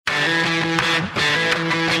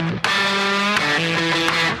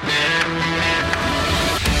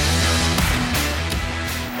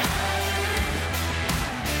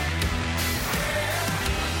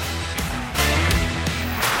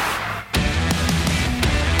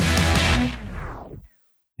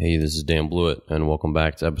Hey, this is Dan Blewett, and welcome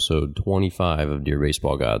back to episode 25 of Dear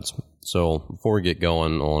Baseball Gods. So, before we get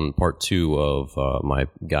going on part 2 of my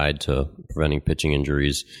guide to preventing pitching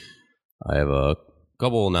injuries, I have a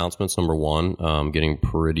couple announcements. Number one, I'm getting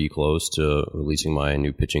pretty close to releasing my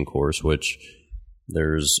new pitching course, which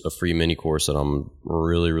there's a free mini course that I'm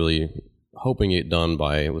really hoping to get done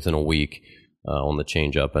by within a week on the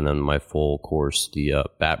changeup, and then my full course, the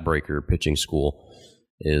Bat Breaker Pitching School,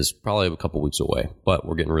 is probably a couple weeks away, but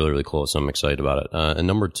we're getting really close. I'm excited about it. And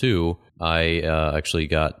number two, I actually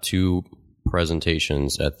got 2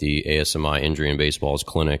 presentations at the ASMI Injury and Baseballs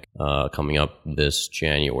Clinic coming up this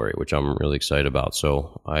January, which I'm really excited about.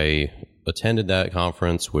 So I attended that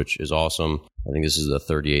conference, which is awesome. I think this is the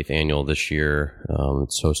 38th annual this year.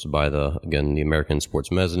 It's hosted by the American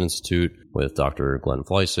Sports Medicine Institute with Dr. Glenn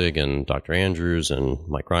Fleissig and Dr. Andrews and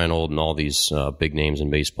Mike Reinold and all these big names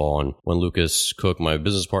in baseball. And when Lucas Cook, my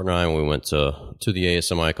business partner, and I, we went to the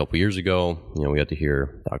ASMI a couple years ago, we got to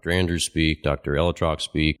hear Dr. Andrews speak, Dr. Elitrock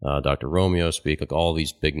speak, Dr. Romeo speak, like all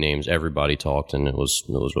these big names. Everybody talked, and it was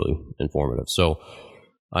really informative. So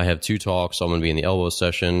I have 2 talks. I'm going to be in the elbow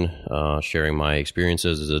session, sharing my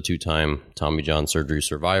experiences as a 2-time Tommy John surgery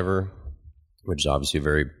survivor, which is obviously a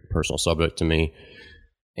very personal subject to me.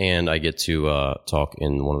 And I get to talk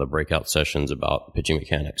in one of the breakout sessions about pitching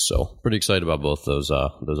mechanics. So pretty excited about both those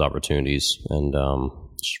opportunities, and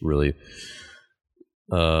it's really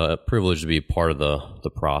a privilege to be part of the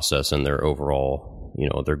process and their overall,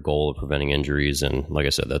 their goal of preventing injuries. And like I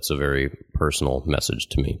said, that's a very personal message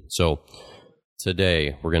to me. So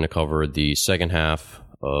today, we're going to cover the second half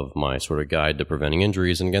of my sort of guide to preventing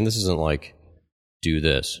injuries. And again, this isn't like, do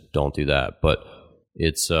this, don't do that. But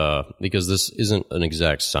it's because this isn't an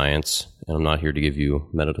exact science, and I'm not here to give you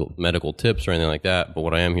medical tips or anything like that. But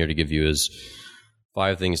what I am here to give you is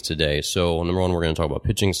 5 things today. So number 1, we're going to talk about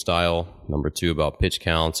pitching style. Number 2, about pitch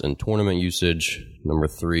counts and tournament usage. Number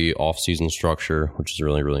 3, off-season structure, which is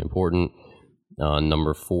really important.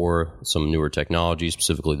 Number 4, some newer technology,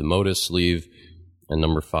 specifically the Modus sleeve. And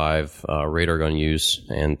number 5, radar gun use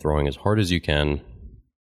and throwing as hard as you can,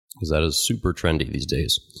 because that is super trendy these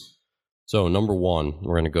days. So number 1,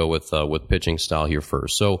 we're going to go with pitching style here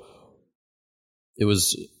first. So it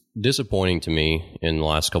was disappointing to me in the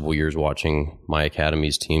last couple of years watching my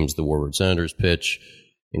academy's teams, the Warburg Senators, pitch,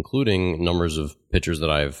 including numbers of pitchers that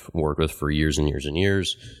I've worked with for years and years and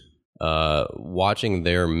years, watching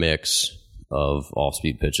their mix of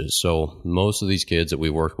off-speed pitches. So most of these kids that we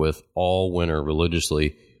worked with all winter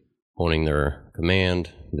religiously honing their command,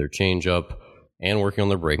 their changeup, and working on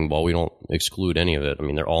their breaking ball. We don't exclude any of it. I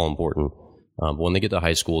mean, they're all important. But when they get to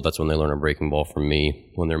high school, that's when they learn a breaking ball from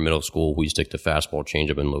me. When they're middle school, we stick to fastball,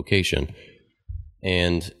 changeup, and location.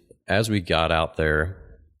 And as we got out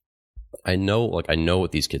there, I know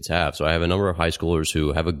what these kids have. So I have a number of high schoolers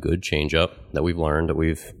who have a good changeup that we've learned, that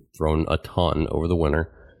we've thrown a ton over the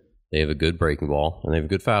winter. They have a good breaking ball, and they have a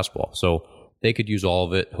good fastball. So they could use all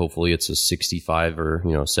of it. Hopefully it's a 65 or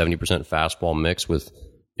 70% fastball mix with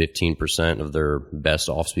 15% of their best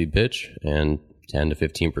off-speed pitch and 10 to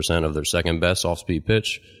 15% of their second best off-speed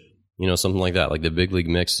pitch. Something like that. Like the big league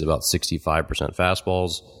mix is about 65%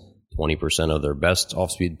 fastballs, 20% of their best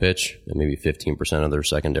off-speed pitch, and maybe 15% of their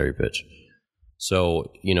secondary pitch.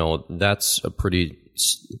 So, that's a pretty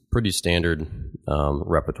standard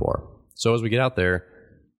repertoire. So as we get out there,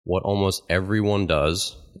 what almost everyone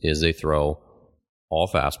does is they throw all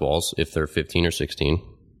fastballs if they're 15 or 16.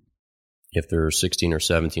 If they're 16 or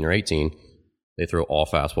 17 or 18, they throw all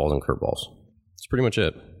fastballs and curveballs. That's pretty much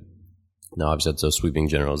it. Now, obviously, that's a sweeping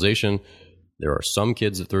generalization. There are some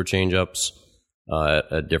kids that throw changeups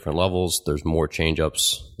at different levels. There's more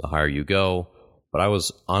changeups the higher you go. But I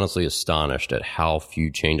was honestly astonished at how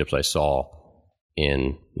few changeups I saw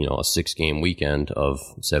in a 6-game weekend of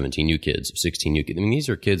 17 new kids, 16 new kids. I mean, these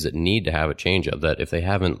are kids that need to have a changeup, that if they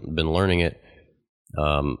haven't been learning it,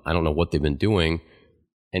 I don't know what they've been doing.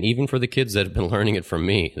 And even for the kids that have been learning it from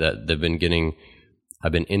me, that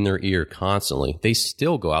I've been in their ear constantly, they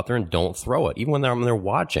still go out there and don't throw it, even when I'm there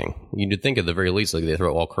watching. You'd think at the very least, like, they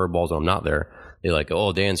throw all curveballs when I'm not there. They're like,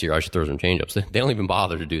 oh, Dan's here, I should throw some changeups. They don't even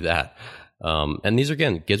bother to do that. And these are,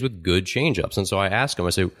 again, kids with good changeups. And so I ask them, I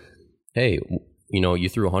say, hey, you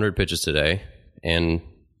threw 100 pitches today and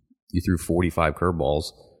you threw 45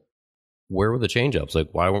 curveballs. Where were the changeups? Like,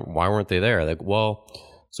 why weren't they there? Like, well,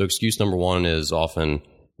 so excuse number 1 is often,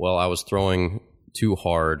 well, I was throwing too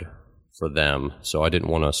hard for them, so I didn't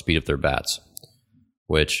want to speed up their bats,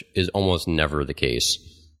 which is almost never the case.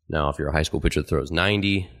 Now, if you're a high school pitcher that throws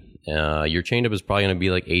 90, your changeup is probably going to be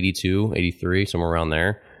like 82, 83, somewhere around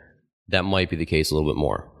there. That might be the case a little bit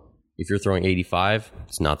more. If you're throwing 85,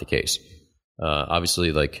 it's not the case.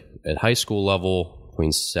 Obviously, like at high school level,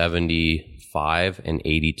 between 75 and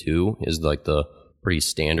 82 is like the pretty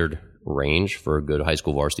standard range for a good high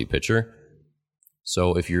school varsity pitcher.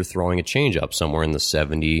 So if you're throwing a changeup somewhere in the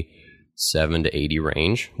 77 to 80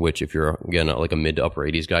 range, which if you're, again, like a mid to upper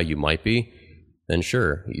 80s guy, you might be, then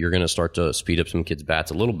sure, you're going to start to speed up some kids'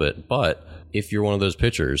 bats a little bit. But if you're one of those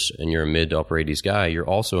pitchers and you're a mid to upper 80s guy, you're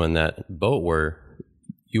also in that boat where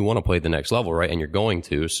you want to play the next level, right? And you're going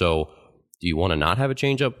to. So do you want to not have a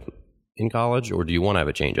changeup in college, or do you want to have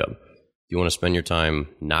a changeup? Do you want to spend your time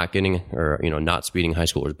not getting, or not speeding high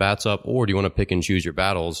schoolers' bats up, or do you want to pick and choose your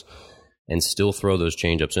battles and still throw those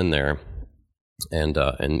changeups in there and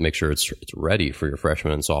make sure it's ready for your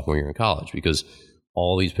freshman and sophomore year in college? Because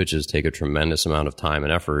all these pitches take a tremendous amount of time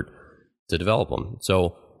and effort to develop them.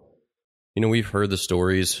 So, we've heard the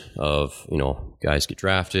stories of, guys get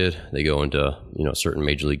drafted, they go into, certain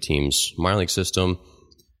major league teams' minor league system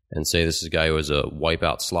and say this is a guy who has a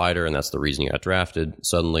wipeout slider and that's the reason he got drafted.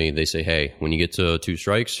 Suddenly they say, hey, when you get to 2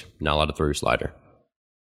 strikes, not allowed to throw your slider.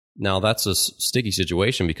 Now that's a sticky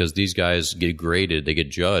situation because these guys get graded, they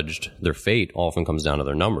get judged, their fate often comes down to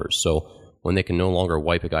their numbers. So when they can no longer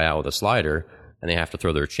wipe a guy out with a slider and they have to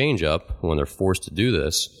throw their changeup, when they're forced to do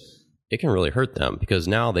this, it can really hurt them because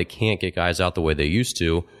now they can't get guys out the way they used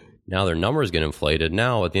to. Now their numbers get inflated.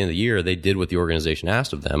 Now at the end of the year, they did what the organization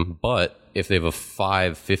asked of them. But if they have a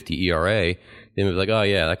 5.50 ERA, they may be like, oh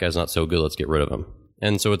yeah, that guy's not so good, let's get rid of him.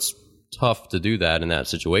 And so it's tough to do that in that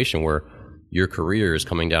situation where your career is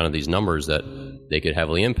coming down to these numbers that they could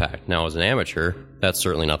heavily impact. Now as an amateur, that's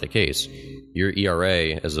certainly not the case. Your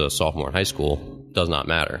ERA as a sophomore in high school does not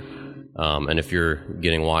matter. And if you're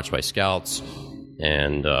getting watched by scouts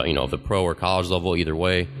and, the pro or college level, either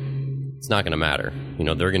way, it's not going to matter.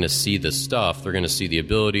 They're going to see this stuff. They're going to see the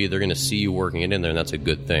ability. They're going to see you working it in there, and that's a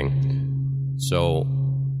good thing. So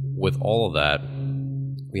with all of that,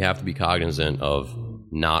 we have to be cognizant of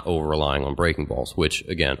not over-relying on breaking balls, which,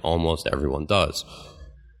 again, almost everyone does.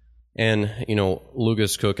 And,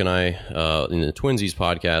 Lucas Cook and I, in the Twinsies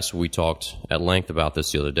podcast, we talked at length about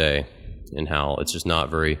this the other day and how it's just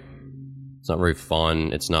not very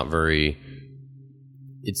fun. It's not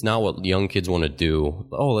what young kids want to do.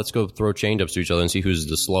 Oh, let's go throw changeups to each other and see who's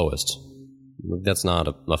the slowest. That's not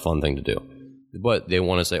a fun thing to do. But they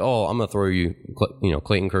want to say, oh, I'm going to throw you,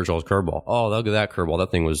 Clayton Kershaw's curveball. Oh, look at that curveball. That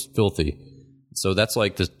thing was filthy. So that's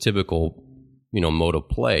like the typical, mode of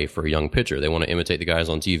play for a young pitcher. They want to imitate the guys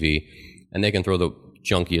on TV, and they can throw the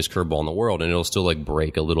junkiest curveball in the world, and it'll still like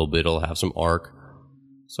break a little bit. It'll have some arc.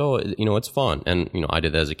 So, it's fun. And, I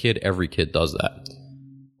did that as a kid. Every kid does that.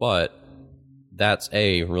 But that's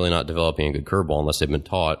A, really not developing a good curveball unless they've been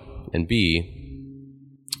taught, and B,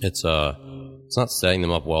 it's not setting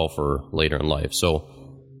them up well for later in life. So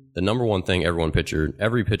the number one thing every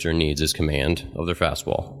pitcher needs is command of their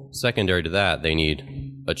fastball. Secondary to that, they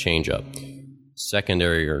need a changeup.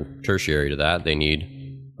 Secondary or tertiary to that, they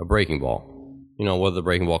need a breaking ball. Whether the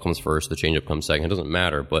breaking ball comes first, the changeup comes second, it doesn't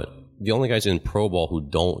matter. But the only guys in pro ball who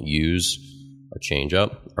don't use a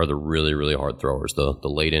changeup are the really, really hard throwers, the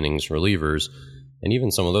late innings relievers. And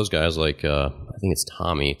even some of those guys like, I think it's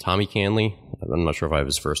Tommy Canley. I'm not sure if I have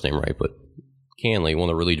his first name right, but Canley, one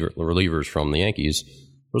of the relievers from the Yankees,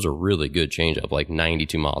 those are really good changeup, like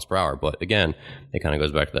 92 miles per hour. But again, it kind of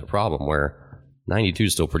goes back to that problem where 92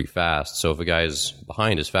 is still pretty fast. So if a guy's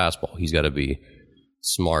behind his fastball, he's got to be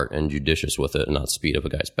smart and judicious with it and not speed up a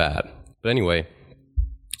guy's bat. But anyway,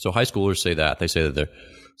 so high schoolers say that. They say that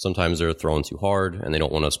sometimes they're throwing too hard and they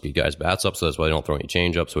don't want to speed guys' bats up, so that's why they don't throw any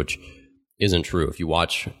changeups, which isn't true. If you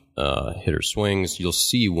watch hitter swings, you'll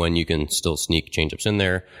see when you can still sneak changeups in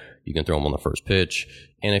there. You can throw them on the first pitch.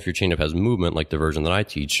 And if your changeup has movement, like the version that I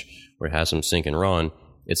teach, where it has some sink and run,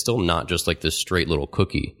 it's still not just like this straight little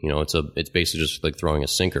cookie. It's basically just like throwing a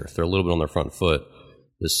sinker. If they're a little bit on their front foot,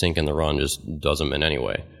 the sink and the run just does them in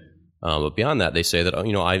anyway. But beyond that, they say that,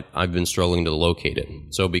 I've been struggling to locate it.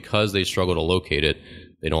 So because they struggle to locate it,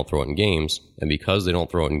 they don't throw it in games. And because they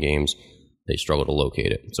don't throw it in games, they struggle to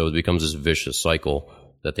locate it. So it becomes this vicious cycle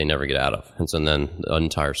that they never get out of. And so then the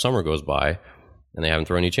entire summer goes by and they haven't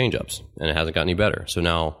thrown any changeups and it hasn't gotten any better. So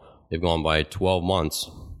now they've gone by 12 months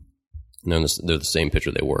and they're the same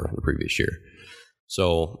pitcher they were the previous year.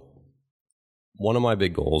 So one of my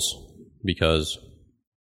big goals, because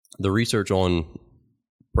the research on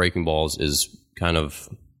breaking balls is kind of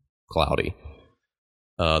cloudy.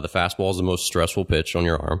 The fastball is the most stressful pitch on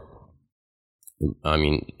your arm. I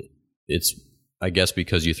mean, it's, I guess,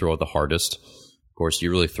 because you throw it the hardest. Of course,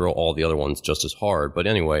 you really throw all the other ones just as hard. But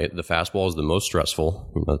anyway, the fastball is the most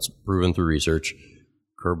stressful. That's proven through research.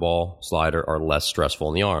 Curveball, slider are less stressful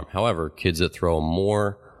in the arm. However, kids that throw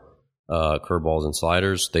more curveballs and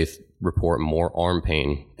sliders, they report more arm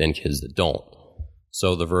pain than kids that don't.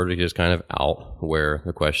 So the verdict is kind of out, where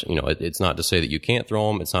the question, it's not to say that you can't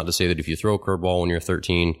throw them. It's not to say that if you throw a curveball when you're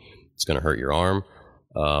 13, it's going to hurt your arm.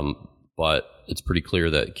 But it's pretty clear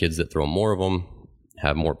that kids that throw more of them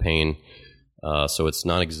have more pain. So it's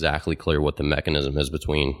not exactly clear what the mechanism is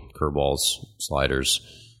between curveballs, sliders,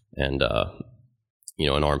 and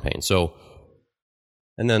and arm pain. So,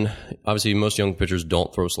 and then obviously most young pitchers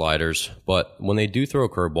don't throw sliders, but when they do throw a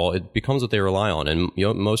curveball, it becomes what they rely on. And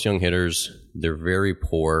most young hitters, they're very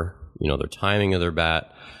poor. Their timing of their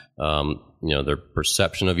bat, their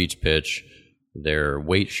perception of each pitch, their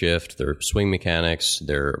weight shift, their swing mechanics,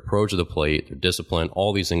 their approach to the plate, their discipline,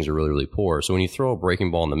 all these things are really, really poor. So when you throw a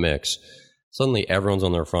breaking ball in the mix, suddenly everyone's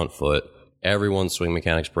on their front foot, everyone's swing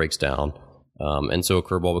mechanics breaks down, and so a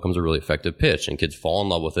curveball becomes a really effective pitch, and kids fall in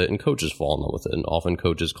love with it, and coaches fall in love with it, and often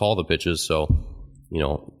coaches call the pitches, so,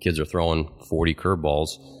 kids are throwing 40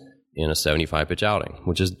 curveballs in a 75-pitch outing,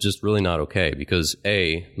 which is just really not okay, because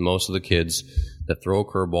most of the kids that throw a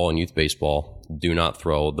curveball in youth baseball do not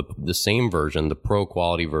throw the same version, the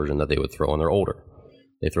pro-quality version that they would throw when they're older.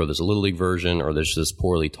 They throw this Little League version, or there's this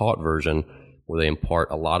poorly taught version, where they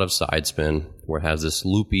impart a lot of side spin, where it has this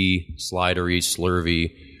loopy, slidery,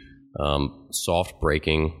 slurvy, soft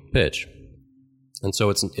breaking pitch. And so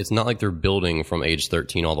it's not like they're building from age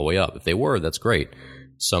 13 all the way up. If they were, that's great.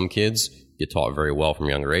 Some kids get taught very well from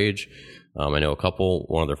a younger age. I know a couple,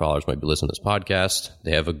 one of their fathers might be listening to this podcast.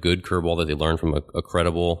 They have a good curveball that they learned from a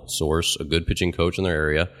credible source, a good pitching coach in their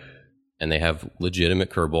area, and they have legitimate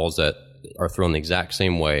curveballs that are thrown the exact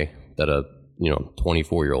same way that a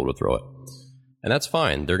 24-year-old would throw it. And that's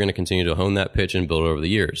fine. They're going to continue to hone that pitch and build it over the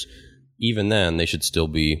years. Even then, they should still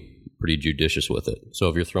be pretty judicious with it. So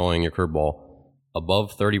if you're throwing your curveball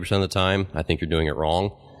above 30% of the time, I think you're doing it wrong.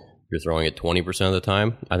 If you're throwing it 20% of the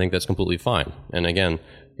time, I think that's completely fine. And again,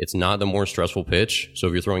 it's not the more stressful pitch. So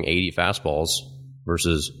if you're throwing 80 fastballs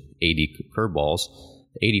versus 80 curveballs,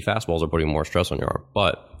 80 fastballs are putting more stress on your arm.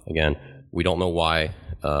 But again, we don't know why,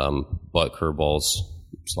 but curveballs,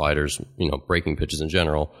 sliders, breaking pitches in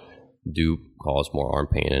general do cause more arm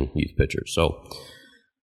pain in youth pitchers. So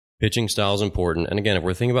pitching style is important. And again, if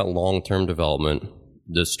we're thinking about long-term development,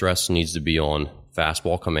 the stress needs to be on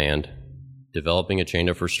fastball command, developing a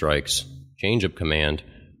changeup for strikes, changeup command,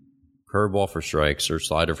 curveball for strikes, or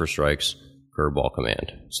slider for strikes, curveball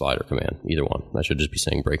command, slider command, either one. I should just be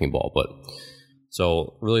saying breaking ball. But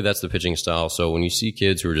so really that's the pitching style. So when you see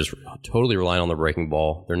kids who are just totally relying on the breaking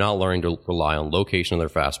ball, they're not learning to rely on location of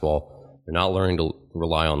their fastball. They're not learning to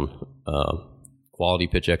rely on quality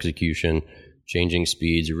pitch execution, changing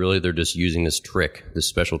speeds. Really, they're just using this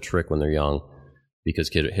special trick when they're young, because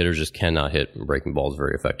hitters just cannot hit breaking balls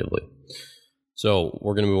very effectively. So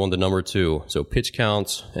we're going to move on to number 2. So pitch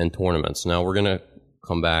counts and tournaments. Now we're going to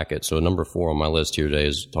come back so number 4 on my list here today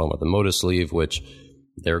is talking about the Moda Sleeve, which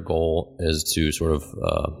their goal is to sort of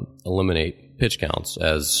eliminate pitch counts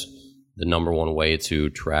as the number one way to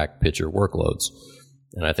track pitcher workloads.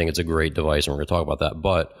 And I think it's a great device, and we're going to talk about that.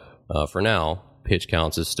 But for now, pitch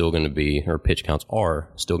counts are still going to be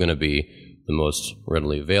the most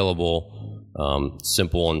readily available,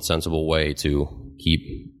 simple and sensible way to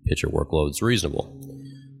keep pitcher workloads reasonable.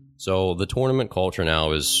 So the tournament culture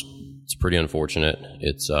now it's pretty unfortunate.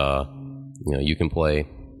 It's you can play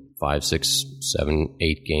 5, 6, 7,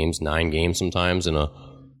 8 games, 9 games sometimes in a 4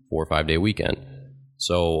 or 5 day weekend.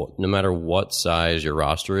 So no matter what size your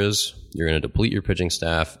roster is, you're going to deplete your pitching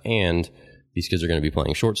staff, and these kids are going to be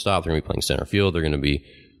playing shortstop. They're going to be playing center field. They're going to be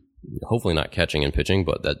hopefully not catching and pitching,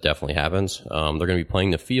 but that definitely happens. They're going to be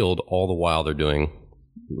playing the field all the while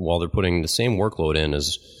they're putting the same workload in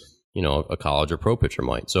as a college or pro pitcher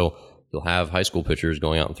might. So you'll have high school pitchers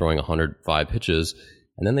going out and throwing 105 pitches,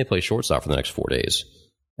 and then they play shortstop for the next 4 days,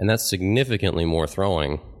 and that's significantly more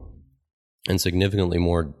throwing and significantly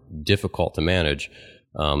more difficult to manage,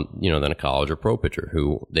 than a college or pro pitcher,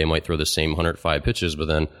 who they might throw the same 105 pitches, but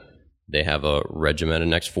then they have a regimented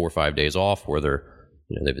next 4 or 5 days off where they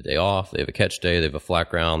have a day off, they have a catch day, they have a flat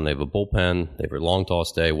ground, they have a bullpen, they have a long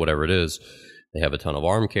toss day, whatever it is. They have a ton of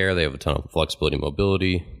arm care, they have a ton of flexibility and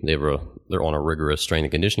mobility, they're on a rigorous strength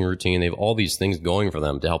and conditioning routine. They have all these things going for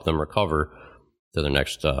them to help them recover to the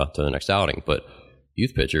next outing. But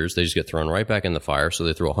youth pitchers, they just get thrown right back in the fire. So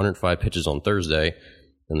they throw 105 pitches on Thursday,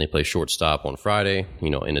 then they play shortstop on Friday,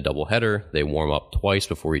 in a doubleheader. They warm up twice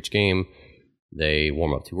before each game. They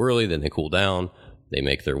warm up too early, then they cool down. They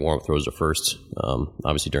make their warm-up throws to first,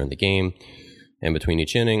 obviously during the game. And between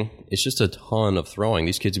each inning, it's just a ton of throwing.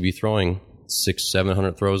 These kids would be throwing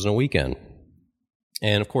 600-700 throws in a weekend.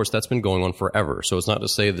 And of course, that's been going on forever. So it's not to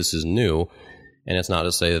say this is new. And it's not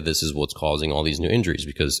to say that this is what's causing all these new injuries,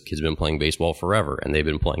 because kids have been playing baseball forever and they've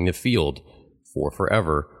been playing the field for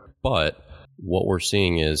forever. But what we're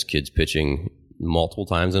seeing is kids pitching multiple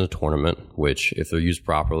times in a tournament, which if they're used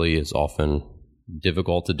properly is often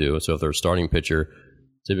difficult to do. So if they're a starting pitcher,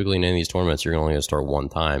 typically in any of these tournaments, you're only going to start one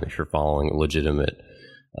time if you're following legitimate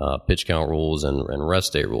pitch count rules and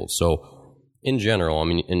rest day rules. So in general, I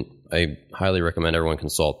mean, I highly recommend everyone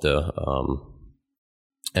consult the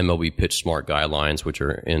MLB Pitch Smart guidelines, which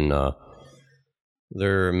are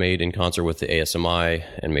they're made in concert with the ASMI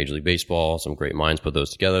and Major League Baseball. Some great minds put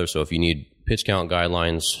those together. So if you need pitch count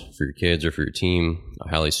guidelines for your kids or for your team, I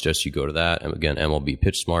highly suggest you go to that. And again, MLB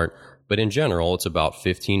Pitch Smart. But in general, it's about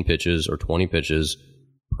 15 pitches or 20 pitches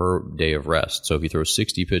per day of rest. So if you throw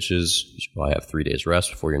 60 pitches, you should probably have 3 days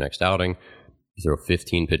rest before your next outing. If you throw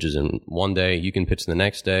 15 pitches in one day, you can pitch the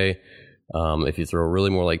next day. If you throw really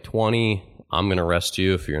more like 20, I'm going to rest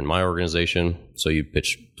you if you're in my organization. So you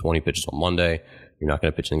pitch 20 pitches on Monday. You're not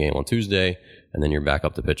going to pitch in the game on Tuesday, and then you're back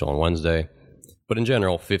up to pitch on Wednesday. But in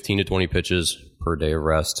general, 15 to 20 pitches per day of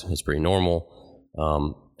rest is pretty normal.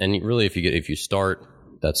 And really, if you start,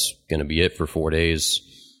 that's going to be it for 4 days,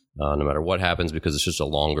 no matter what happens, because it's just a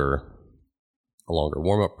longer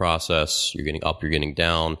warm-up process. You're getting up, you're getting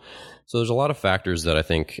down. So there's a lot of factors that I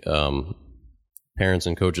think parents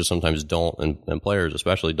and coaches sometimes don't, and players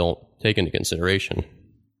especially, don't take into consideration.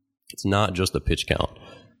 It's not just the pitch count.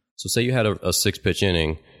 So say you had a 6-pitch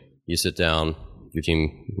inning, you sit down, your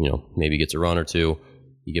team, maybe gets a run or two,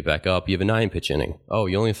 you get back up, you have a 9-pitch inning. Oh,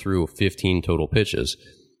 you only threw 15 total pitches.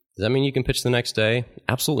 Does that mean you can pitch the next day?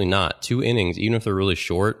 Absolutely not. 2 innings, even if they're really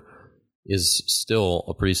short, is still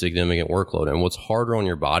a pretty significant workload. And what's harder on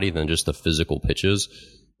your body than just the physical pitches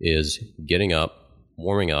is getting up,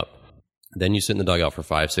 warming up, then you sit in the dugout for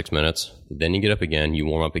 5-6 minutes, then you get up again, you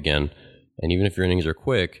warm up again, and even if your innings are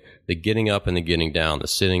quick, the getting up and the getting down, the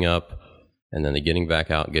sitting up, and then the getting back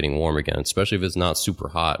out, getting warm again, especially if it's not super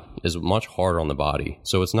hot, is much harder on the body.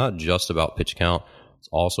 So it's not just about pitch count, it's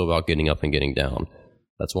also about getting up and getting down.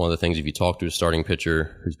 That's one of the things, if you talk to a starting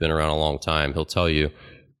pitcher who's been around a long time, he'll tell you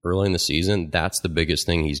early in the season, that's the biggest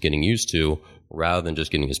thing he's getting used to, rather than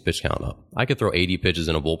just getting his pitch count up. I could throw 80 pitches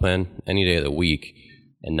in a bullpen any day of the week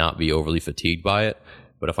and not be overly fatigued by it.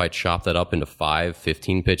 But if I chop that up into 5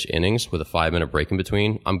 15-pitch innings with a 5-minute break in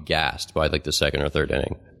between, I'm gassed by like the second or third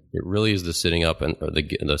inning. It really is the sitting up or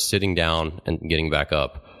the sitting down and getting back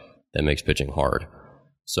up that makes pitching hard.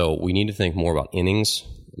 So we need to think more about innings,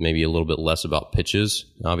 maybe a little bit less about pitches.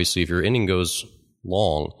 Obviously, if your inning goes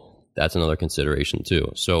long, that's another consideration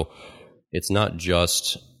too. So it's not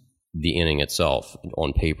just the inning itself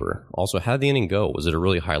on paper. Also, how did the inning go? Was it a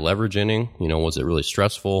really high leverage inning? Was it really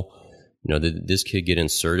stressful? Did this kid get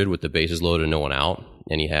inserted with the bases loaded and no one out,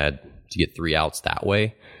 and he had to get 3 outs that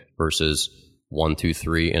way versus 1, 2,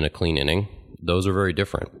 3 in a clean inning? Those are very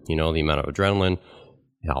different. The amount of adrenaline,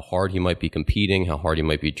 how hard he might be competing, how hard he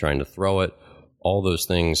might be trying to throw it, all those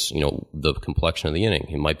things, the complexion of the inning.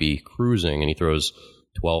 He might be cruising and he throws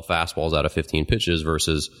 12 fastballs out of 15 pitches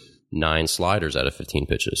versus 9 sliders out of 15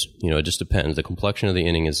 pitches. It just depends. The complexion of the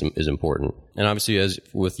inning is important. And obviously, as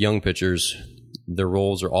with young pitchers, their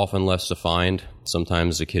roles are often less defined.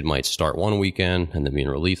 Sometimes the kid might start one weekend and then be in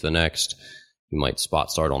relief the next. He might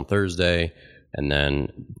spot start on Thursday and then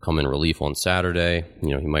come in relief on Saturday.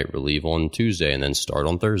 He might relieve on Tuesday and then start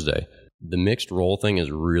on Thursday. The mixed role thing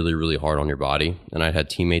is really, really hard on your body. And I had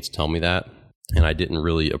teammates tell me that, and I didn't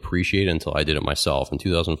really appreciate it until I did it myself. In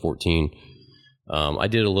 2014, I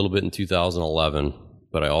did a little bit in 2011,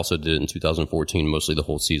 but I also did it in 2014, mostly the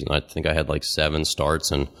whole season. I think I had like 7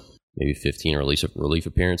 starts and maybe 15 relief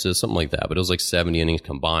appearances, something like that. But it was like 70 innings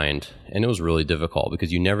combined, and it was really difficult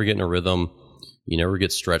because you never get in a rhythm. You never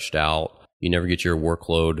get stretched out. You never get your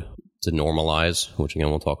workload to normalize, which again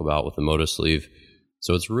we'll talk about with the MOTO sleeve.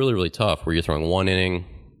 So it's really, really tough where you're throwing one inning.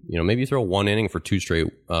 Maybe you throw one inning for 2 straight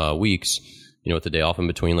weeks, with the day off in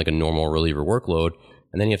between, like a normal reliever workload.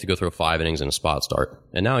 And then you have to go throw 5 innings and a spot start.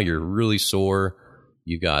 And now you're really sore.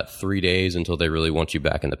 You've got 3 days until they really want you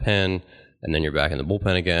back in the pen. And then you're back in the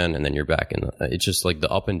bullpen again. And then you're back in it's just like the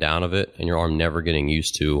up and down of it. And your arm never getting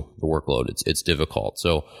used to the workload. It's difficult.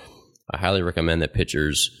 So I highly recommend that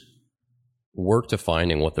pitchers work to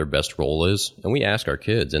finding what their best role is. And we ask our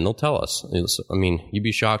kids and they'll tell us. You'd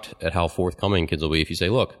be shocked at how forthcoming kids will be if you say,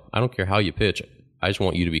 look, I don't care how you pitch. I just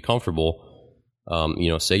want you to be comfortable.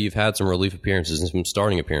 Say you've had some relief appearances and some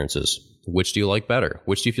starting appearances. Which do you like better?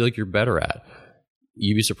 Which do you feel like you're better at?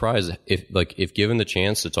 You'd be surprised if given the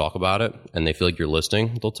chance to talk about it and they feel like you're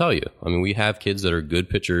listening, they'll tell you. We have kids that are good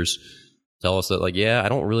pitchers tell us that I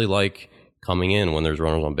don't really like coming in when there's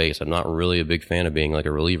runners on base. I'm not really a big fan of being like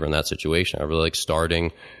a reliever in that situation. I really like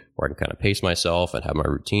starting where I can kind of pace myself and have my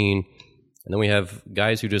routine. And then we have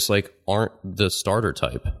guys who just like aren't the starter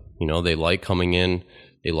type. You know, they like coming in,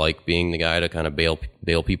 they like being the guy to kind of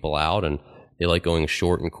bail people out, and they like going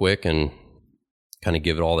short and quick and kind of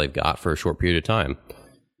give it all they've got for a short period of time.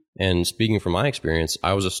 And speaking from my experience,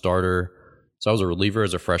 I was a starter. So I was a reliever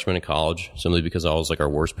as a freshman in college, simply because I was like our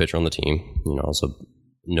worst pitcher on the team. You know, I was a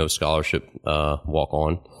no scholarship walk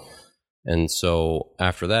on. And so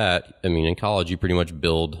after that, I mean, in college, you pretty much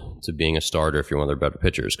build to being a starter if you're one of their better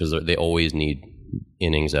pitchers, because they always need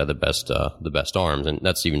innings out of the best arms. And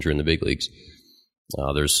that's even true in the big leagues.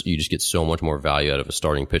 You just get so much more value out of a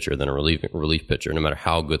starting pitcher than a relief pitcher, no matter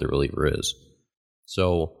how good the reliever is.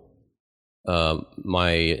 So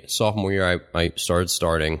my sophomore year, I started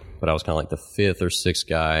starting, but I was kind of like the fifth or sixth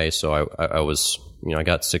guy. So I was, you know, I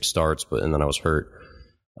got 6 starts, and then I was hurt.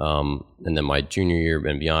 And then my junior year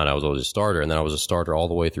and beyond, I was always a starter, and then I was a starter all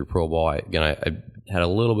the way through pro ball. I had a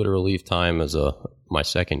little bit of relief time as my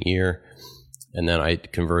second year, and then I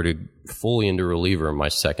converted fully into reliever in my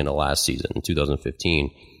second to last season in 2015.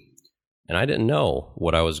 And I didn't know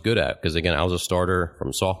what I was good at, because again, I was a starter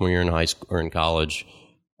from sophomore year in high school or in college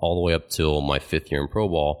all the way up till my 5th year in pro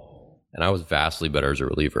ball, and I was vastly better as a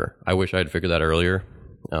reliever. I wish I had figured that earlier,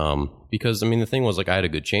 because I mean the thing was, like, I had a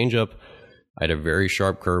good changeup. I had a very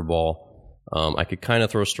sharp curveball. I could kind of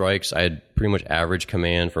throw strikes. I had pretty much average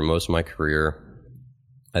command for most of my career.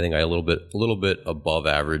 I think I had a little bit above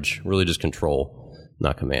average, really just control,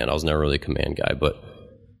 not command. I was never really a command guy, but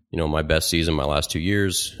you know, my best season, my last 2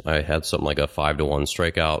 years, I had something like a 5-to-1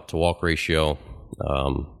 strikeout to walk ratio.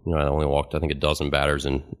 You know, I only walked, I think, a dozen batters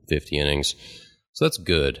in 50 innings. So that's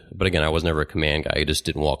good. But again, I was never a command guy. I just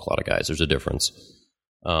didn't walk a lot of guys. There's a difference.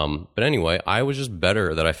 But anyway, I was just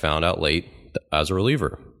better that I found out late as a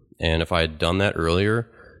reliever. And if I had done that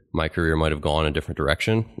earlier, my career might have gone a different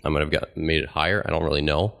direction. I might have made it higher. I don't really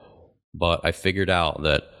know. But I figured out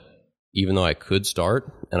that even though I could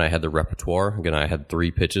start and I had the repertoire, again, I had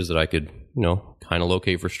 3 pitches that I could, you know, kind of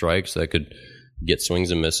locate for strikes, that I could get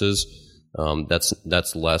swings and misses.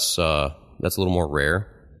 That's less, that's a little more rare.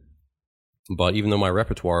 But even though my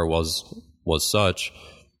repertoire was such,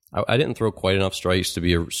 I didn't throw quite enough strikes to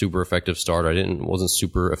be a super effective starter. Wasn't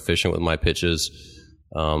super efficient with my pitches.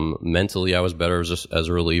 Mentally, I was better as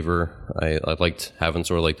a reliever. I liked having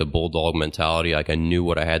sort of like the bulldog mentality. Like, I knew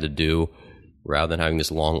what I had to do rather than having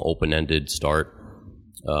this long open-ended start.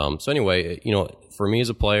 So anyway, you know, for me as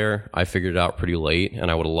a player, I figured it out pretty late,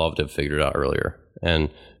 and I would have loved to have figured it out earlier. And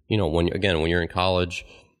you know, when you're in college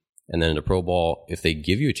and then into pro ball, if they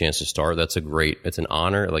give you a chance to start, it's an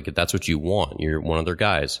honor. Like, if that's what you want, you're one of their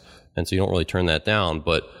guys. And so you don't really turn that down.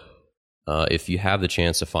 But if you have the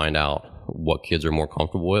chance to find out what kids are more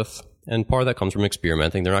comfortable with, and part of that comes from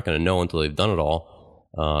experimenting, they're not going to know until they've done it all.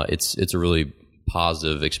 It's a really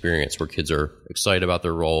positive experience where kids are excited about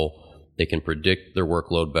their role. They can predict their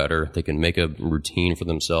workload better. They can make a routine for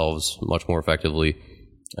themselves much more effectively.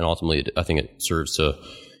 And ultimately, I think it serves to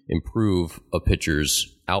improve a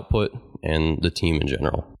pitcher's output and the team in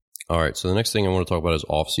general. All right, so the next thing I want to talk about is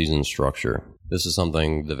off-season structure. This is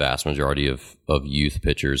something the vast majority of youth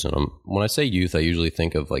pitchers, and when I say youth, I usually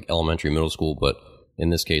think of like elementary, middle school, but in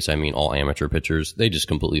this case, I mean all amateur pitchers. They just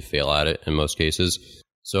completely fail at it in most cases.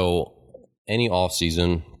 So any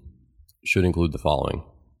off-season should include the following.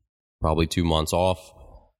 Probably 2 months off.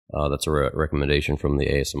 That's a recommendation from the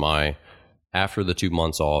ASMI. After the 2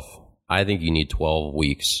 months off, I think you need 12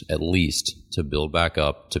 weeks at least to build back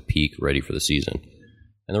up to peak ready for the season.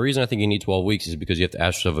 And the reason I think you need 12 weeks is because you have to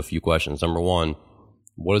ask yourself a few questions. Number one,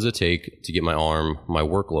 what does it take to get my arm, my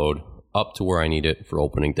workload, up to where I need it for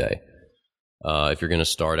opening day? If you're going to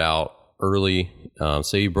start out early,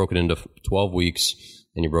 say you broke it into 12 weeks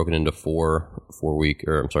and you broke it into 3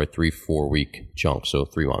 4-week chunks, so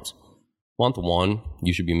 3 months. Month 1,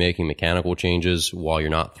 you should be making mechanical changes while you're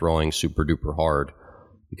not throwing super duper hard,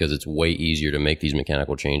 because it's way easier to make these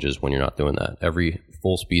mechanical changes when you're not doing that. Every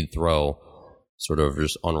full speed throw sort of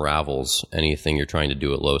just unravels anything you're trying to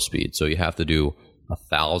do at low speed. So you have to do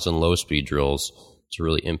 1,000 low speed drills to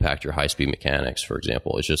really impact your high speed mechanics, for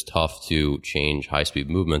example. It's just tough to change high speed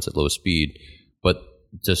movements at low speed, but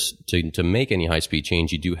just to make any high speed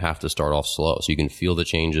change, you do have to start off slow so you can feel the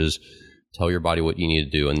changes, tell your body what you need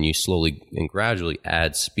to do, and you slowly and gradually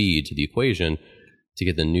add speed to the equation to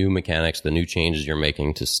get the new mechanics, the new changes you're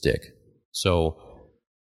making to stick. So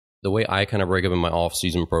the way I kind of break up in my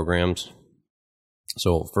off-season programs,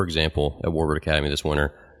 so for example, at Warbird Academy this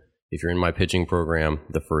winter, if you're in my pitching program,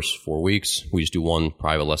 the first 4 weeks, we just do 1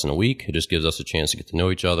 private lesson a week. It just gives us a chance to get to know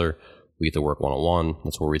each other. We get to work one-on-one.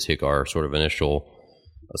 That's where we take our sort of initial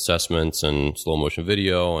assessments and slow motion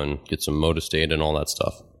video and get some MODIS data and all that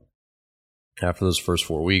stuff. After those first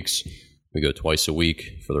 4 weeks, we go twice a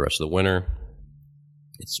week for the rest of the winter.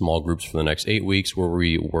 It's small groups for the next 8 weeks where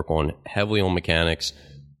we work heavily on mechanics,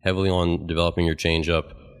 heavily on developing your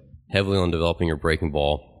changeup, heavily on developing your breaking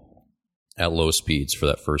ball at low speeds for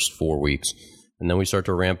that first 4 weeks. And then we start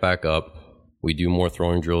to ramp back up. We do more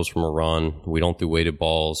throwing drills from a run. We don't do weighted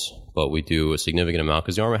balls, but we do a significant amount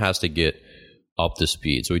because the arm has to get up to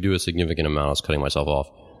speed. So we do a significant amount, I was cutting myself off,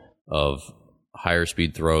 of higher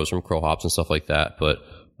speed throws from crow hops and stuff like that. But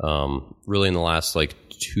really in the last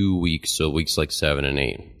 2 weeks, so weeks 7 and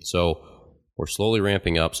 8. So we're slowly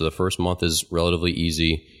ramping up. So the first month is relatively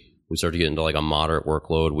easy. We start to get into a moderate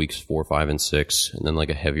workload, weeks 4, 5, and 6, and then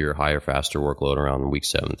a heavier, higher, faster workload around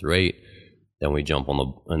weeks 7 through 8. Then we jump on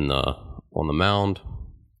the mound,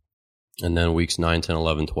 and then weeks 9, 10,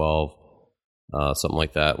 11, 12, something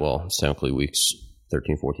like that. Well, it's technically weeks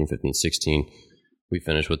 13, 14, 15, 16. We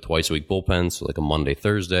finish with twice a week bullpens, so a Monday,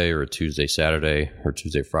 Thursday, or a Tuesday, Saturday, or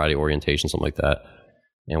Tuesday, Friday orientation, something like that.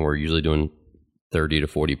 And we're usually doing 30 to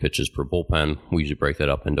 40 pitches per bullpen. We usually break that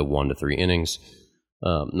up into 1 to 3 innings.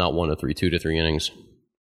 Not 1 to 3, 2 to 3 innings.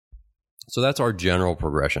 So that's our general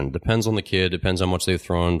progression. Depends on the kid, depends how much they've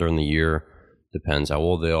thrown during the year, depends how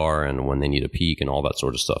old they are and when they need a peak and all that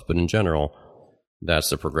sort of stuff. But in general, that's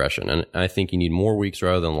the progression. And I think you need more weeks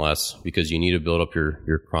rather than less because you need to build up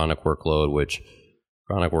your chronic workload, which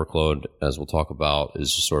chronic workload, as we'll talk about,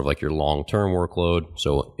 is sort of your long-term workload.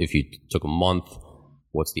 So if you took a month,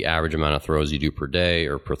 what's the average amount of throws you do per day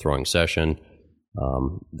or per throwing session?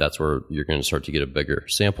 That's where you're going to start to get a bigger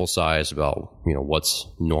sample size about, what's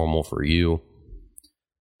normal for you.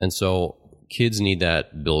 And so kids need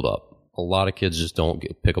that build up. A lot of kids just don't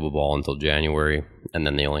pick up a ball until January, and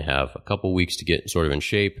then they only have a couple weeks to get sort of in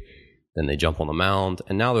shape. Then they jump on the mound,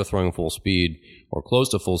 and now they're throwing full speed or close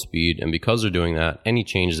to full speed. And because they're doing that, any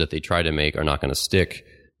changes that they try to make are not going to stick,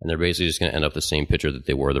 and they're basically just going to end up the same pitcher that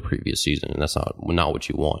they were the previous season, and that's not what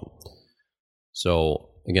you want. So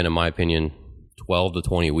again, in my opinion, 12 to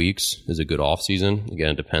 20 weeks is a good off season. Again,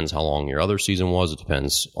 it depends how long your other season was. It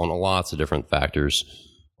depends on lots of different factors,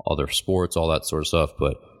 other sports, all that sort of stuff.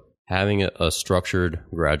 But having a structured,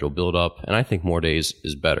 gradual build-up, and I think more days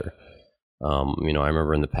is better. I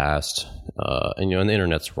remember in the past, and the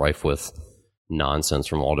internet's rife with nonsense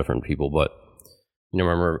from all different people, but I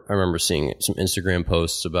remember seeing some Instagram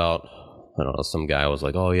posts about, I don't know, some guy was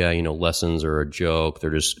like, oh yeah, lessons are a joke. They're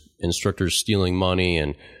just instructors stealing money,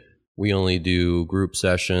 and we only do group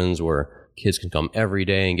sessions where kids can come every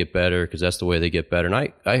day and get better because that's the way they get better.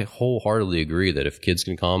 And I wholeheartedly agree that if kids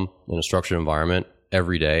can come in a structured environment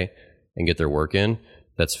every day and get their work in,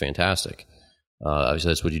 that's fantastic. Obviously,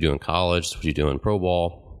 that's what you do in college. That's what you do in pro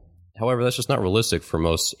ball. However, that's just not realistic for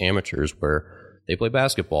most amateurs where they play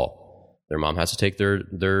basketball. Their mom has to take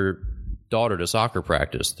their daughter to soccer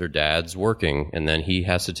practice. Their dad's working, and then he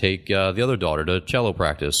has to take the other daughter to cello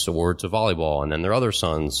practice or to volleyball, and then their other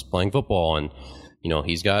son's playing football, and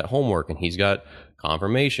he's got homework, and he's got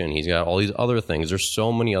confirmation. He's got all these other things. There's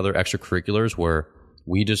so many other extracurriculars where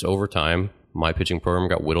we just, over time, my pitching program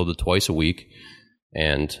got whittled to twice a week,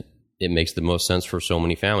 and it makes the most sense for so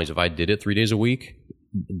many families. If I did it 3 days a week,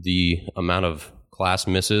 the amount of class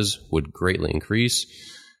misses would greatly increase.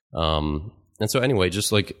 And so anyway,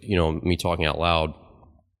 just me talking out loud,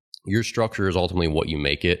 your structure is ultimately what you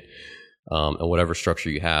make it. And whatever structure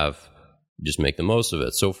you have, just make the most of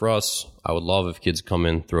it. So for us, I would love if kids come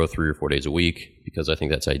in, throw 3 or 4 days a week, because I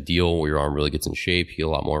think that's ideal, where your arm really gets in shape, you get a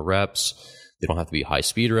lot more reps. They don't have to be high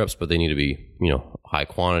speed reps, but they need to be, high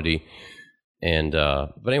quantity. And,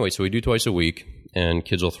 but anyway, so we do twice a week, and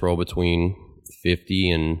kids will throw between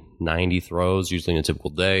 50 and 90 throws, usually in a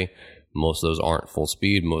typical day. Most of those aren't full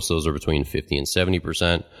speed. Most of those are between 50 and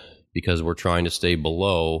 70%, because we're trying to stay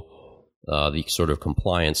below the sort of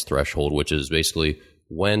compliance threshold, which is basically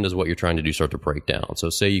when does what you're trying to do start to break down.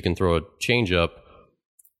 So say you can throw a changeup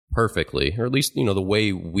perfectly, or at least, the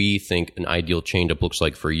way we think an ideal changeup looks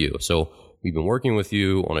like for you. So we've been working with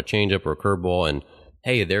you on a changeup or a curveball, and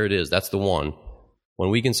hey, there it is. That's the one. When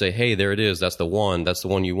we can say, hey, there it is. That's the one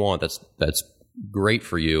you want. That's great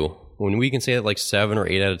for you. When we can say it 7 or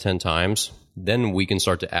 8 out of 10 times, then we can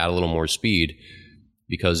start to add a little more speed,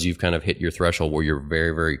 because you've kind of hit your threshold where you're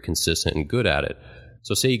very, very consistent and good at it.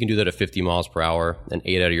 So say you can do that at 50 miles per hour, and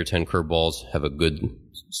 8 out of your 10 curveballs have a good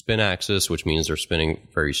spin axis, which means they're spinning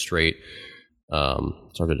very straight.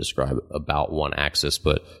 It's hard to describe about one axis,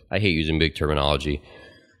 but I hate using big terminology.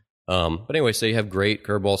 But anyway, say you have great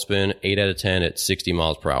curveball spin, 8 out of 10 at 60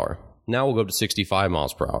 miles per hour. Now we'll go up to 65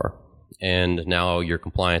 miles per hour. and now your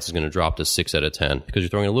compliance is going to drop to 6 out of 10 because you're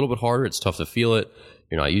throwing a little bit harder. It's tough to feel it.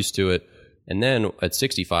 You're not used to it. And then at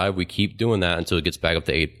 65, we keep doing that until it gets back up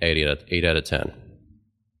to 8 out of 10.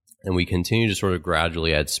 And we continue to sort of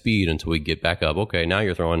gradually add speed until we get back up. Okay, now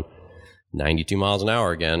you're throwing 92 miles an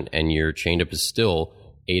hour again, and your changeup is still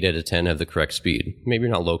 8 out of 10 have the correct speed. Maybe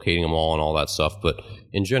you're not locating them all and all that stuff, but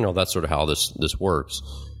in general, that's sort of how this works.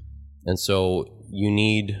 And so you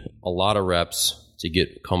need a lot of reps to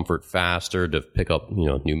get comfort faster, to pick up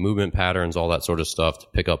new movement patterns, all that sort of stuff, to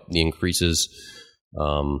pick up the increases,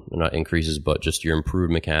 not increases, but just your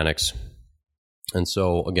improved mechanics. And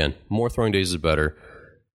so again, more throwing days is better,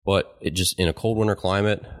 but it just in a cold winter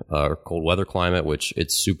climate, or cold weather climate, which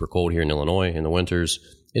it's super cold here in Illinois in the winters,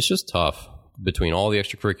 it's just tough between all the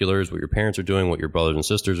extracurriculars, what your parents are doing, what your brothers and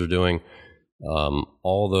sisters are doing.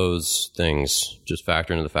 All those things just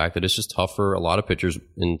factor into the fact that it's just tough for a lot of pitchers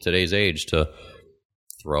in today's age to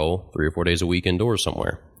throw 3 or 4 days a week indoors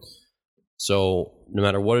somewhere. So no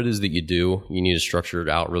matter what it is that you do, you need to structure it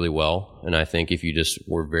out really well. And I think if you just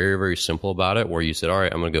were very, very simple about it, where you said, all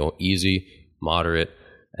right, I'm going to go easy, moderate,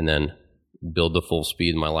 and then build the full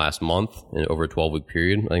speed in my last month and over a 12-week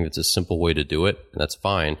period, I think it's a simple way to do it. And that's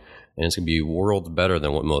fine. And it's going to be worlds better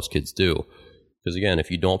than what most kids do. Because again, if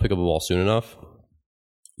you don't pick up a ball soon enough,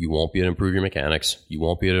 you won't be able to improve your mechanics. You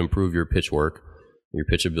won't be able to improve your pitch work, your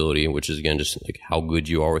pitch ability, which is again just like how good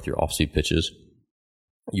you are with your off-speed pitches.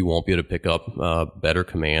 You won't be able to pick up better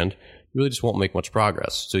command. You really just won't make much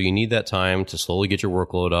progress. So you need that time to slowly get your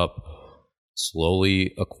workload up,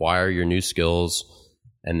 slowly acquire your new skills,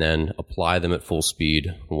 and then apply them at full speed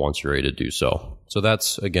once you're ready to do so. So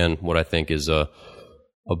that's again what I think is a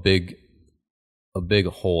big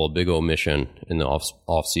hole, a big omission in the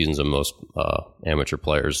off seasons of most amateur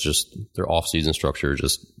players. Just their off season structure is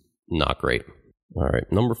just not great. All right,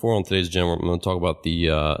 number 4 on today's agenda, I'm going to talk about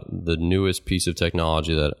the newest piece of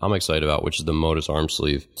technology that I'm excited about, which is the Motus arm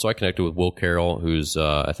sleeve. So I connected with Will Carroll, who's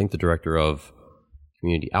I think the director of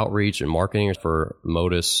community outreach and marketing for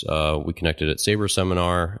Motus. We connected at Sabre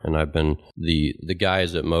Seminar, and I've been the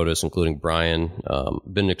guys at Motus, including Brian,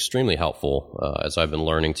 been extremely helpful as I've been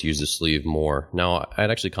learning to use the sleeve more. Now, I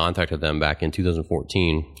had actually contacted them back in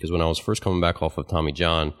 2014 because when I was first coming back off of Tommy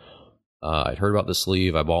John, I'd heard about the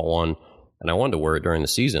sleeve. I bought one, and I wanted to wear it during the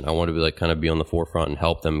season. I wanted to kind of be on the forefront and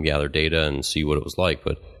help them gather data and see what it was like.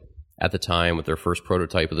 But at the time, with their first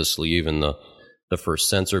prototype of the sleeve and the first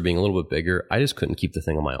sensor being a little bit bigger, I just couldn't keep the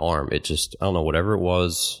thing on my arm. It just, I don't know, whatever it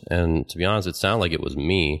was. And to be honest, it sounded like it was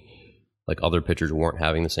me. Like other pitchers weren't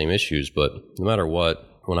having the same issues. But no matter what,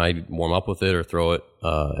 when I warm up with it or throw it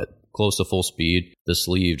at close to full speed, the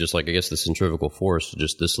sleeve, just like I guess the centrifugal force,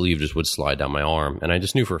 just the sleeve just would slide down my arm. And I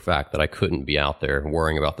just knew for a fact that I couldn't be out there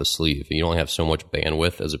worrying about the sleeve. You only have so much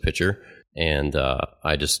bandwidth as a pitcher. And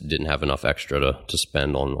I just didn't have enough extra to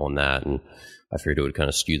spend on that. And I figured it would kind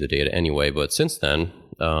of skew the data anyway. But since then,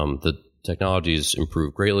 the technology's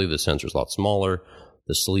improved greatly. The sensor's a lot smaller.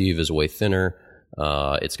 The sleeve is way thinner.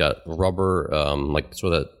 It's got rubber, like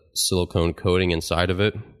sort of that silicone coating inside of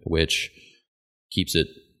it, which keeps it,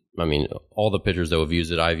 I mean, all the pitchers that have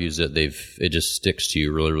used it, I've used it, it just sticks to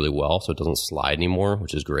you really, really well. So it doesn't slide anymore,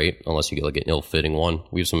 which is great, unless you get like an ill-fitting one.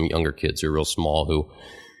 We have some younger kids who are real small who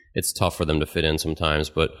it's tough for them to fit in sometimes.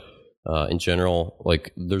 But in general,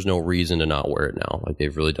 like there's no reason to not wear it now. Like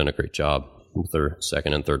they've really done a great job with their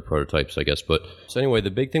second and third prototypes, I guess. But so anyway,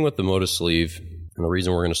 the big thing with the Motus sleeve, and the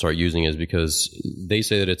reason we're going to start using it is because they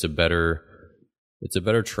say that it's a better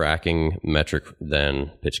tracking metric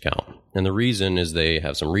than pitch count. And the reason is they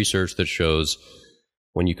have some research that shows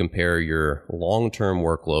when you compare your long-term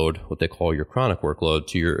workload, what they call your chronic workload,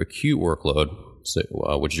 to your acute workload,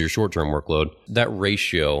 which is your short-term workload, that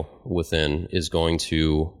ratio within is going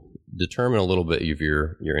to determine a little bit of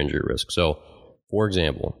your injury risk. So, for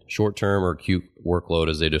example, short-term or acute workload,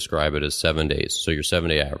 as they describe it, is 7 days. So your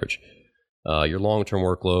 7-day average. Your long-term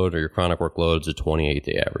workload or your chronic workload is a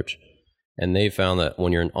 28-day average. And they found that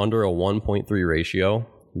when you're under a 1.3 ratio,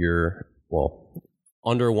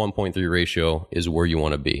 under a 1.3 ratio is where you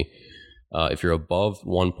want to be. If you're above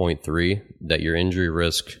 1.3, that your injury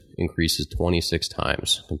risk increases 26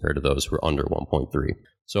 times compared to those who are under 1.3.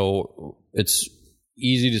 So it's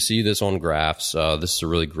easy to see this on graphs. This is a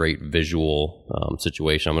really great visual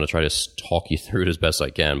situation. I'm going to try to talk you through it as best I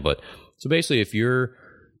can. But so basically, if your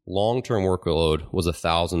long-term workload was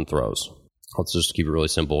 1,000 throws, let's just keep it really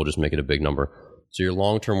simple. We'll just make it a big number. So your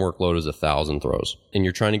long-term workload is 1,000 throws, and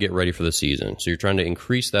you're trying to get ready for the season. So you're trying to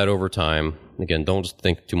increase that over time. Again, don't just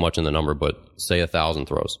think too much in the number, but say 1,000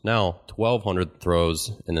 throws. Now, 1,200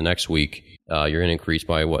 throws in the next week, you're going to increase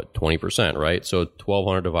by 20%, right? So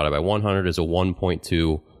 1,200 divided by 100 is a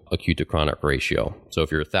 1.2 acute to chronic ratio. So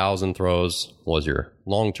if your 1,000 throws was your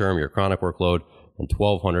long-term, your chronic workload, and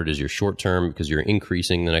 1,200 is your short-term because you're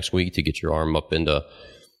increasing the next week to get your arm up into,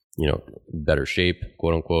 better shape,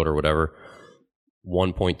 quote unquote, or whatever,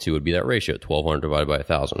 1.2 would be that ratio, 1,200 divided by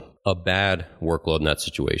 1,000. A bad workload in that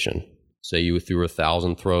situation. Say you threw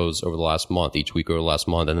 1,000 throws over the last month, each week over the last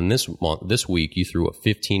month, and then this week you threw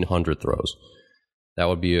 1,500 throws. That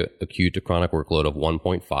would be an acute to chronic workload of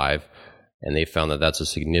 1.5, and they found that that's a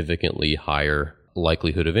significantly higher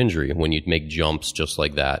likelihood of injury when you make jumps just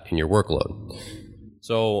like that in your workload.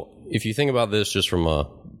 So if you think about this just from a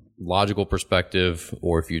logical perspective,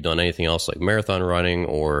 or if you've done anything else like marathon running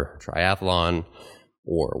or triathlon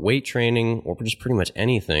or weight training or just pretty much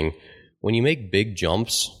anything, when you make big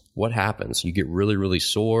jumps, what happens? You get really, really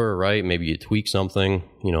sore, right? Maybe you tweak something.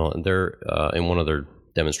 They're in one of their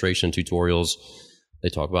demonstration tutorials, they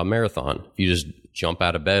talk about marathon. If you just jump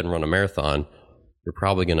out of bed and run a marathon, you're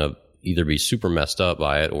probably going to either be super messed up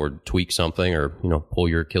by it or tweak something or, pull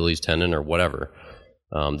your Achilles tendon or whatever.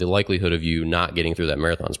 The likelihood of you not getting through that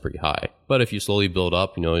marathon is pretty high. But if you slowly build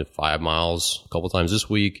up, 5 miles a couple times this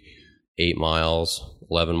week, 8 miles,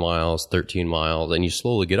 11 miles, 13 miles, and you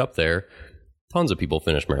slowly get up there, tons of people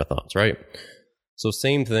finish marathons, right? So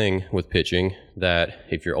same thing with pitching, that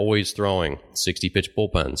if you're always throwing 60 pitch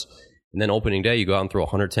bullpens, and then opening day you go out and throw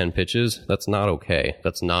 110 pitches, that's not okay.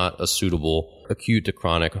 That's not a suitable acute to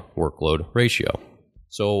chronic workload ratio.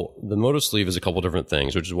 So the MotoSleeve is a couple different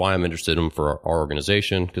things, which is why I'm interested in them for our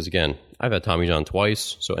organization. Because again, I've had Tommy John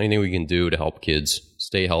twice, so anything we can do to help kids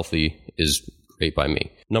stay healthy is great by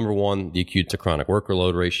me. Number one, the acute to chronic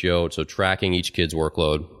workload ratio. So tracking each kid's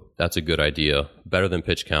workload, that's a good idea. Better than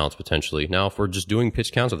pitch counts potentially. Now, if we're just doing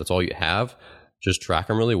pitch counts, if that's all you have, just track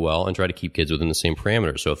them really well and try to keep kids within the same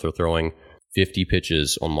parameters. So if they're throwing 50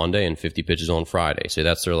 pitches on Monday and 50 pitches on Friday, say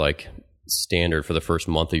that's their standard for the first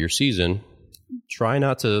month of your season, try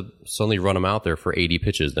not to suddenly run them out there for 80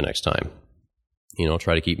 pitches the next time.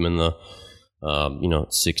 Try to keep them in the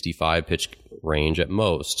 65 pitch range at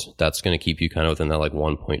most. That's going to keep you kind of within that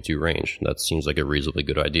 1.2 range. That seems like a reasonably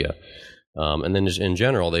good idea. And then just in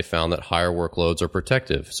general, they found that higher workloads are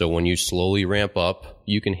protective. So when you slowly ramp up,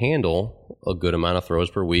 you can handle a good amount of throws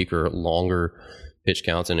per week or longer pitch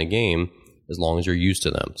counts in a game as long as you're used to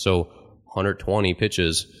them. So 120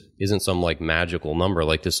 pitches isn't some magical number,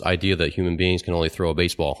 like this idea that human beings can only throw a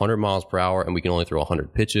baseball 100 miles per hour and we can only throw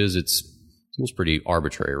 100 pitches. It seems pretty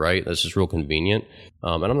arbitrary, right? That's just real convenient.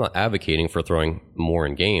 And I'm not advocating for throwing more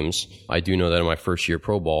in games. I do know that in my first year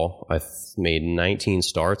pro ball, I made 19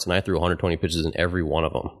 starts and I threw 120 pitches in every one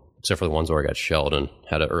of them, except for the ones where I got shelled and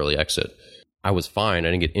had an early exit. I was fine.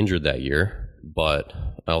 I didn't get injured that year, but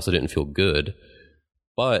I also didn't feel good.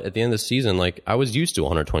 But at the end of the season, I was used to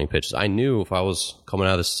 120 pitches. I knew if I was coming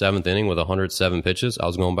out of the seventh inning with 107 pitches, I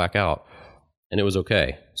was going back out. And it was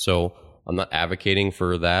okay. So I'm not advocating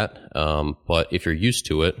for that. But if you're used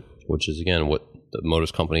to it, which is, again, what the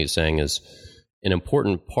Motus company is saying is an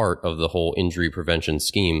important part of the whole injury prevention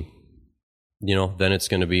scheme, then it's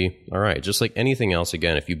going to be all right. Just like anything else,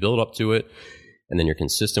 again, if you build up to it and then you're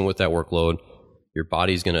consistent with that workload, your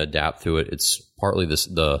body's going to adapt to it. It's partly the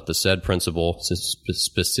SAID principle,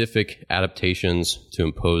 specific adaptations to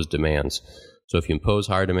impose demands. So if you impose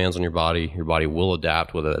higher demands on your body will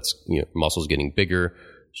adapt, whether that's muscles getting bigger,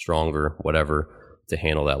 stronger, whatever, to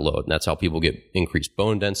handle that load. And that's how people get increased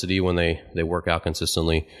bone density when they work out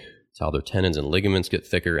consistently. It's how their tendons and ligaments get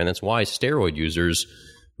thicker. And that's why steroid users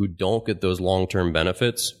who don't get those long-term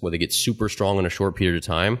benefits, where they get super strong in a short period of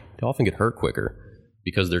time, they often get hurt quicker,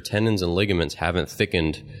 because their tendons and ligaments haven't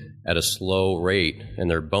thickened at a slow rate and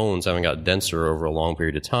their bones haven't got denser over a long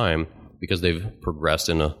period of time because they've progressed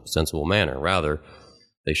in a sensible manner. Rather,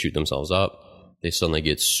 they shoot themselves up, they suddenly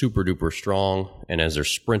get super duper strong, and as they're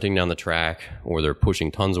sprinting down the track or they're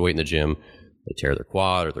pushing tons of weight in the gym, they tear their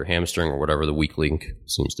quad or their hamstring or whatever the weak link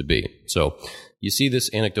seems to be. So you see this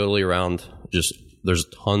anecdotally around, there's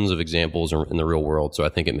tons of examples in the real world, so I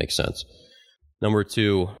think it makes sense. Number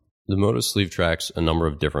two, the MotoSleeve tracks a number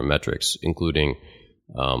of different metrics, including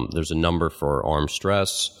there's a number for arm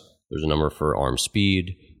stress, there's a number for arm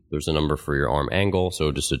speed, there's a number for your arm angle,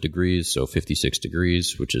 so just a degrees, so 56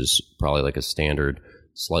 degrees, which is probably a standard,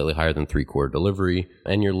 slightly higher than 3/4 delivery,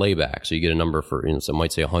 and your layback. So you get a number for, so it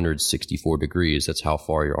might say 164 degrees, that's how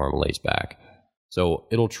far your arm lays back. So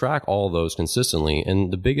it'll track all of those consistently,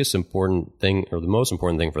 and the biggest important thing, or the most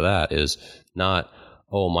important thing for that is not,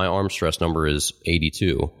 oh, my arm stress number is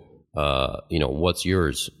 82. What's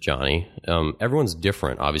yours, Johnny? Everyone's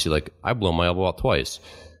different. Obviously, I blow my elbow out twice.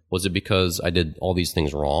 Was it because I did all these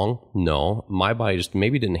things wrong? No. My body just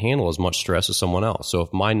maybe didn't handle as much stress as someone else. So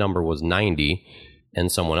if my number was 90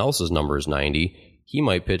 and someone else's number is 90, he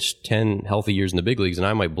might pitch 10 healthy years in the big leagues and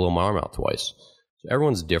I might blow my arm out twice. So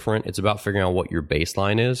everyone's different. It's about figuring out what your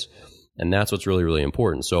baseline is, and that's what's really, really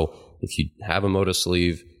important. So if you have a Motus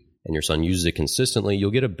sleeve and your son uses it consistently,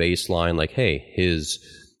 you'll get a baseline like, hey, his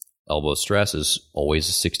elbow stress is always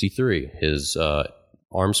a 63. His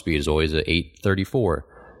arm speed is always a 834.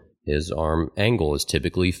 His arm angle is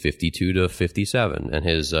typically 52 to 57, and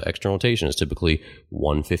his external rotation is typically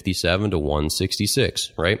 157 to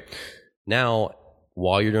 166, right? Now,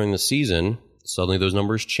 while you're doing the season, suddenly those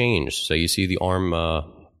numbers change. So you see the arm,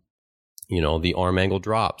 the arm angle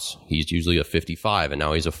drops. He's usually a 55, and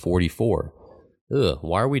now he's a 44.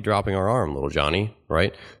 Why are we dropping our arm, little Johnny,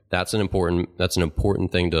 right? That's an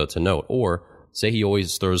important thing to note. Or say he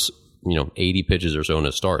always throws, 80 pitches or so in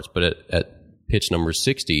his starts, but at pitch number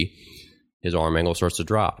 60, his arm angle starts to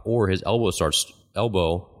drop, or his elbow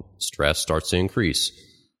stress starts to increase.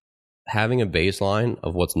 Having a baseline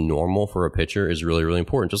of what's normal for a pitcher is really, really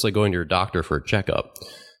important, just like going to your doctor for a checkup.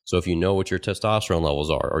 So if you know what your testosterone levels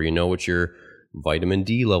are, or you know what your vitamin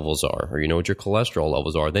D levels are, or you know what your cholesterol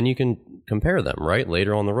levels are, then you can compare them, right,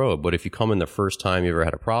 later on the road. But if you come in the first time you ever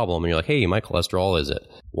had a problem and you're like, hey, my cholesterol is at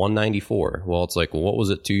 194. Well, it's like, well, what was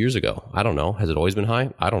it 2 years ago? I don't know. Has it always been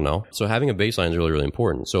high? I don't know. So having a baseline is really, really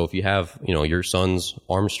important. So if you have, your son's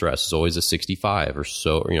arm stress is always a 65 or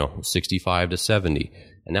so, 65 to 70,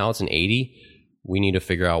 and now it's an 80, we need to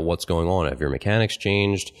figure out what's going on. Have your mechanics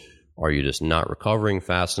changed? Are you just not recovering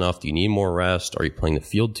fast enough? Do you need more rest? Are you playing the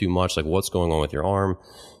field too much? Like, what's going on with your arm?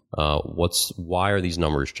 Why are these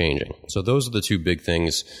numbers changing? So those are the two big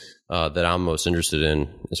things that I'm most interested in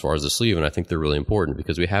as far as the sleeve, and I think they're really important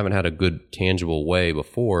because we haven't had a good tangible way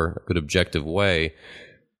before, a good objective way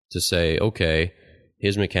to say, okay,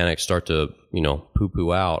 his mechanics start to,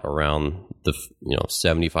 poo-poo out around the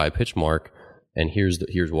 75 pitch mark. And here's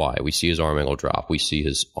why. We see his arm angle drop. We see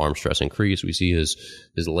his arm stress increase. We see his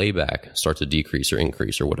layback start to decrease or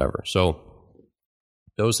increase or whatever. So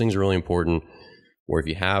those things are really important, where if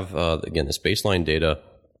you have, again, this baseline data,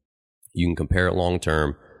 you can compare it long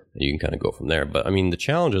term and you can kind of go from there. But, the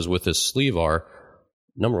challenges with this sleeve are,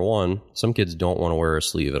 number one, some kids don't want to wear a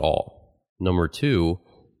sleeve at all. Number two,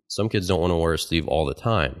 some kids don't want to wear a sleeve all the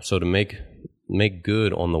time. So to make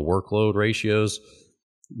good on the workload ratios,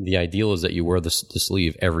 the ideal is that you wear the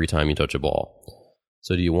sleeve every time you touch a ball.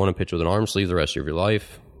 So do you want to pitch with an arm sleeve the rest of your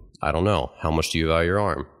life? I don't know. How much do you value your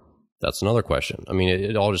arm? That's another question.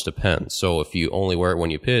 It all just depends. So if you only wear it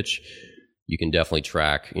when you pitch, you can definitely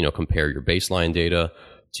track, compare your baseline data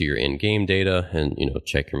to your in-game data and,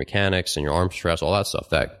 check your mechanics and your arm stress, all that stuff.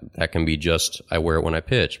 That can be just, I wear it when I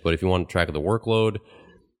pitch. But if you want to track the workload,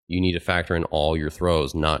 you need to factor in all your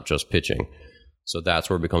throws, not just pitching. So that's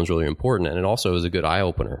where it becomes really important. And it also is a good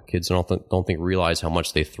eye-opener. Kids don't realize how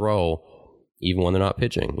much they throw even when they're not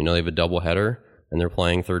pitching. They have a doubleheader and they're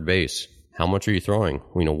playing third base. How much are you throwing?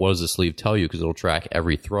 What does the sleeve tell you? Because it'll track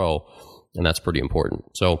every throw, and that's pretty important.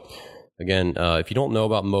 So again, if you don't know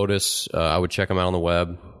about Motus, I would check them out on the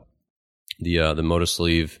web. The Motus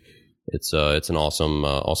sleeve, it's an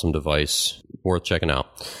awesome device, worth checking out.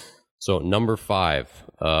 So number 5,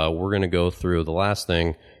 we're going to go through the last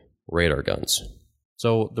thing, radar guns.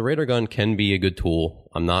 So the radar gun can be a good tool.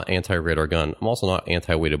 I'm not anti-radar gun. I'm also not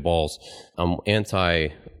anti-weighted balls. I'm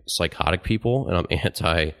anti-psychotic people, and I'm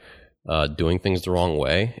anti doing things the wrong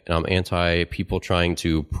way, and I'm anti people trying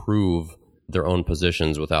to prove their own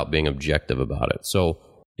positions without being objective about it. So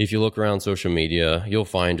if you look around social media, you'll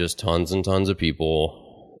find just tons and tons of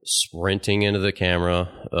people sprinting into the camera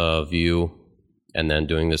view and then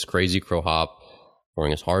doing this crazy crow hop,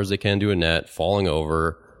 throwing as hard as they can to a net, falling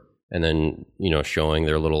over, and then, showing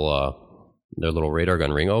their little radar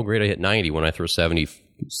gun ring. Oh, great, I hit 90 when I threw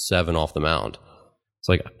 77 off the mound. It's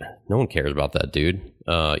like, no one cares about that, dude.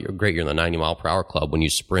 You're great. You're in the 90-mile-per-hour club when you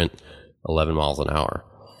sprint 11 miles an hour.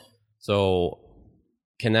 So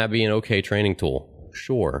can that be an okay training tool?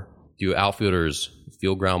 Sure. Do outfielders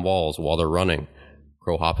field ground balls while they're running,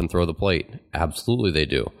 crow hop and throw the plate? Absolutely they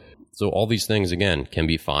do. So all these things, again, can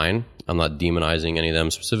be fine. I'm not demonizing any of them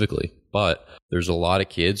specifically. But there's a lot of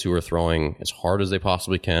kids who are throwing as hard as they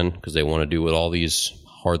possibly can because they want to do what all these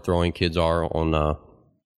hard-throwing kids are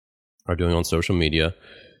doing on social media.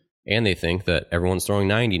 And they think that everyone's throwing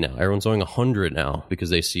 90 now. Everyone's throwing 100 now because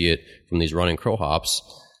they see it from these running crow hops,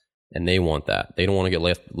 and they want that. They don't want to get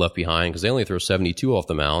left behind because they only throw 72 off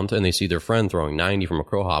the mound, and they see their friend throwing 90 from a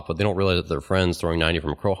crow hop, but they don't realize that their friend's throwing 90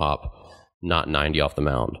 from a crow hop, not 90 off the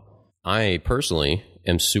mound. I personally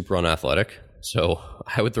am super unathletic, so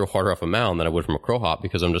I would throw harder off a mound than I would from a crow hop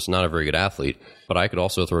because I'm just not a very good athlete. But I could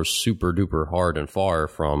also throw super duper hard and far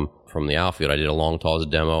from from the outfield. I did a long toss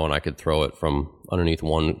demo, and I could throw it from underneath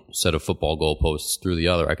one set of football goalposts through the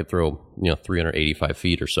other. I could throw, 385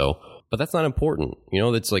 feet or so. But that's not important.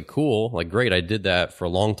 That's like cool, like great. I did that for a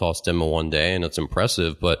long toss demo one day, and it's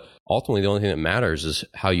impressive. But ultimately, the only thing that matters is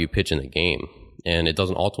how you pitch in the game. And it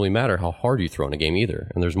doesn't ultimately matter how hard you throw in a game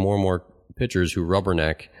either. And there's more and more pitchers who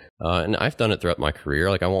rubberneck. And I've done it throughout my career.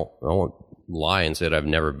 Like I won't lie and say that I've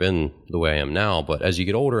never been the way I am now. But as you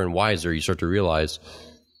get older and wiser, you start to realize,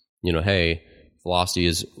 hey, velocity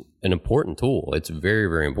is an important tool. It's very,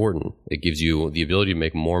 very important. It gives you the ability to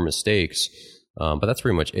make more mistakes. But that's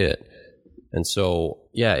pretty much it. And so,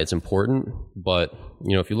 yeah, it's important. But,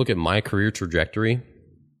 if you look at my career trajectory,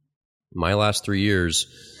 my last 3 years,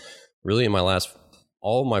 really in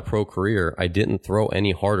all of my pro career, I didn't throw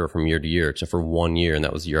any harder from year to year except for 1 year, and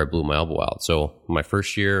that was the year I blew my elbow out. So my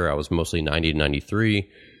first year, I was mostly 90 to 93.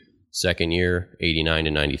 Second year, 89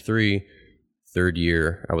 to 93. Third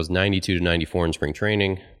year, I was 92 to 94 in spring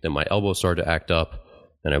training. Then my elbow started to act up,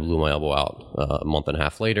 and I blew my elbow out a month and a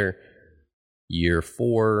half later. Year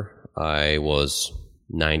 4, I was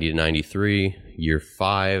 90 to 93. Year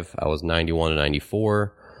 5, I was 91 to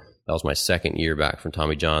 94. That was my second year back from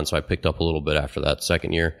Tommy John, so I picked up a little bit after that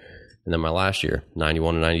second year. And then my last year,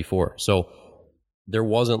 91 to 94. So there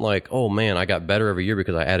wasn't like, oh man, I got better every year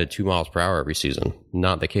because I added 2 miles per hour every season.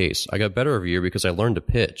 Not the case. I got better every year because I learned to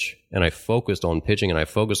pitch, and I focused on pitching, and I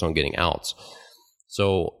focused on getting outs.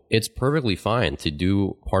 So it's perfectly fine to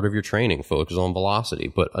do part of your training, focus on velocity,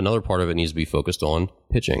 but another part of it needs to be focused on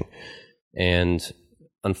pitching. And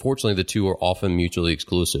unfortunately, the two are often mutually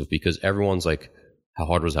exclusive because everyone's like, how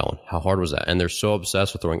hard was that one? How hard was that? And they're so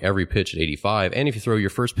obsessed with throwing every pitch at 85. And if you throw your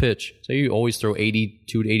first pitch, say you always throw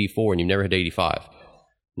 82 to 84 and you've never hit 85.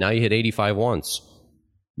 Now you hit 85 once.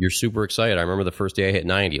 You're super excited. I remember the first day I hit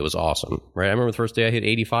 90. It was awesome, right? I remember the first day I hit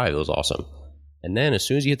 85. It was awesome. And then as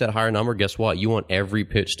soon as you hit that higher number, guess what? You want every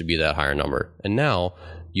pitch to be that higher number. And now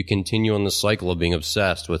you continue on the cycle of being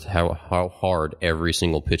obsessed with how hard every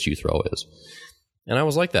single pitch you throw is. And I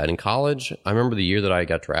was like that in college. I remember the year that I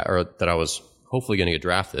got that I was hopefully going to get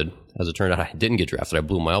drafted. As it turned out, I didn't get drafted. I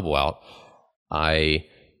blew my elbow out. I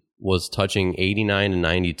was touching 89 to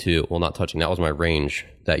 92. Well, not touching. That was my range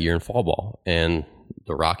that year in fall ball. And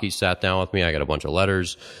the Rockies sat down with me. I got a bunch of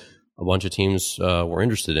letters. A bunch of teams were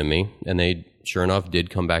interested in me, and they, sure enough, did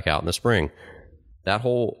come back out in the spring. That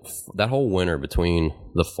whole winter between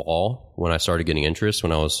the fall, when I started getting interest,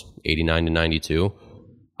 when I was 89 to 92,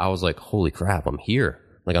 I was like, holy crap, I'm here.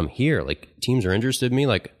 Like, I'm here. Like, teams are interested in me.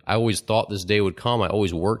 Like, I always thought this day would come. I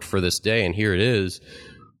always worked for this day, and here it is.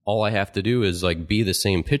 All I have to do is, like, be the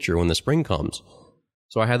same pitcher when the spring comes.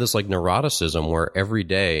 So I had this, like, neuroticism where every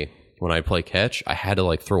day when I play catch, I had to,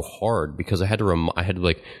 like, throw hard because I had to,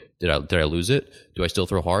 like, did I lose it? Do I still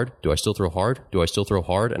throw hard? Do I still throw hard? Do I still throw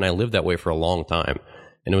hard? And I lived that way for a long time.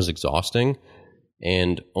 And it was exhausting.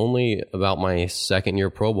 And only about my second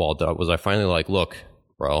year pro ball was I finally like, look,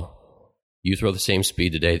 bro, you throw the same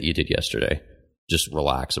speed today that you did yesterday. Just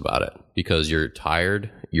relax about it because you're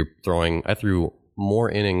tired. I threw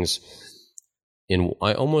more innings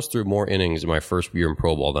I almost threw more innings in my first year in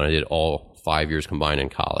pro ball than I did all 5 years combined in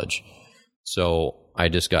college. So I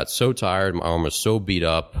just got so tired. My arm was so beat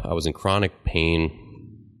up. I was in chronic pain,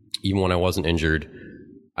 even when I wasn't injured.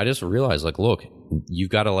 I just realized, like, look, you've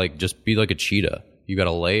got to, like, just be like a cheetah. You got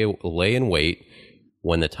to lay in wait.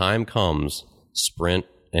 When the time comes, sprint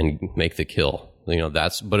and make the kill.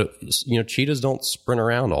 Cheetahs don't sprint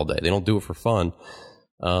around all day. They don't do it for fun.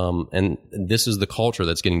 And this is the culture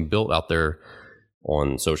that's getting built out there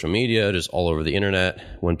on social media, just all over the internet,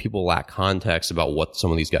 when people lack context about what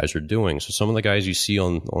some of these guys are doing. So some of the guys you see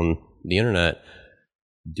on the internet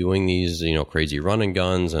doing these, crazy run and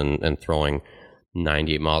guns and throwing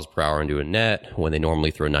 98 miles per hour into a net when they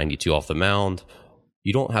normally throw 92 off the mound.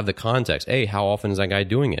 You don't have the context. Hey, how often is that guy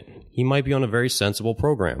doing it? He might be on a very sensible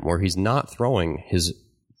program where he's not throwing his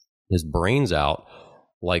brains out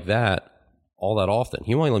like that all that often.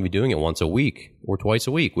 He might only be doing it once a week or twice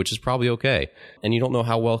a week, which is probably okay. And you don't know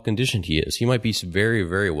how well conditioned he is. He might be very,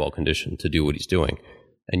 very well conditioned to do what he's doing,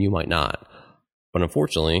 and you might not. But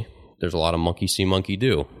unfortunately, there's a lot of monkey see, monkey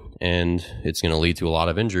do, and it's going to lead to a lot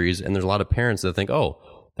of injuries. And there's a lot of parents that think, oh,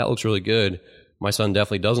 that looks really good. My son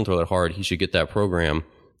definitely doesn't throw that hard. He should get that program.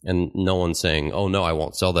 And no one's saying, oh, no, I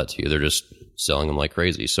won't sell that to you. They're just selling them like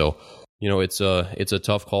crazy. So, it's a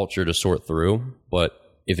tough culture to sort through. But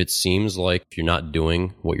if it seems like you're not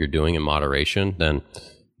doing what you're doing in moderation, then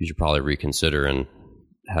you should probably reconsider and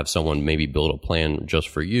have someone maybe build a plan just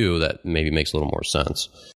for you that maybe makes a little more sense.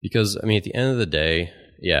 Because, at the end of the day,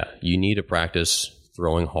 yeah, you need to practice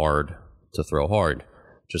throwing hard to throw hard.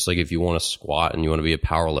 Just like if you want to squat and you want to be a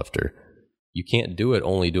power lifter, you can't do it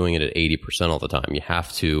only doing it at 80% all the time. You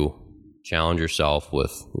have to challenge yourself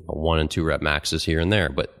with 1 and 2 rep maxes here and there.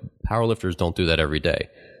 But powerlifters don't do that every day.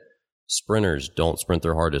 Sprinters don't sprint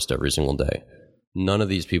their hardest every single day. None of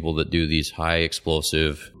these people that do these high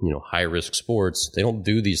explosive, high risk sports, they don't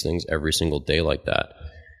do these things every single day like that.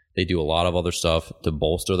 They do a lot of other stuff to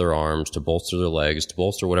bolster their arms, to bolster their legs, to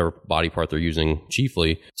bolster whatever body part they're using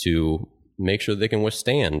chiefly to make sure they can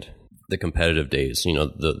withstand the competitive days,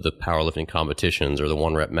 the powerlifting competitions or the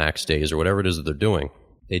 1 rep max days or whatever it is that they're doing.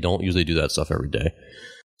 They don't usually do that stuff every day.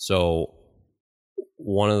 So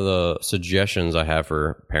one of the suggestions I have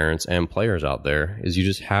for parents and players out there is you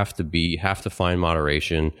just have to find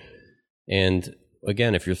moderation. And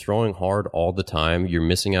again, if you're throwing hard all the time, you're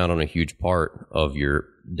missing out on a huge part of your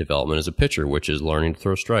development as a pitcher, which is learning to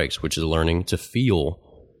throw strikes, which is learning to feel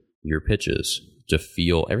your pitches. To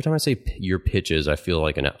feel, every time I say your pitches, I feel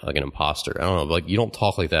like an imposter. I don't know, like you don't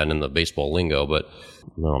talk like that in the baseball lingo, but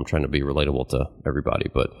no, I'm trying to be relatable to everybody.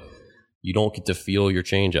 But you don't get to feel your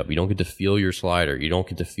changeup. You don't get to feel your slider. You don't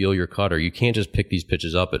get to feel your cutter. You can't just pick these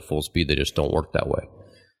pitches up at full speed. They just don't work that way.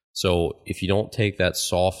 So if you don't take that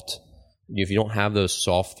if you don't have those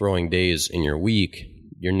soft throwing days in your week,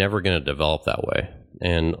 you're never going to develop that way.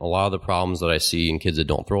 And a lot of the problems that I see in kids that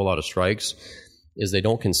don't throw a lot of strikes is they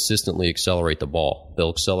don't consistently accelerate the ball. They'll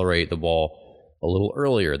accelerate the ball a little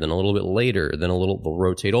earlier, then a little bit later, then they'll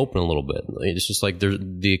rotate open a little bit. It's just like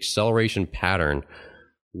the acceleration pattern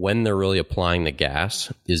when they're really applying the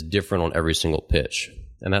gas is different on every single pitch.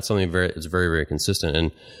 And that's something it's very, very consistent.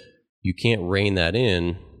 And you can't rein that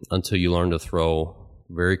in until you learn to throw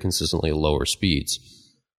very consistently lower speeds.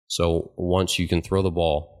 So once you can throw the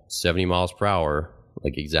ball 70 miles per hour,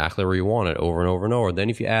 like exactly where you want it over and over and over, then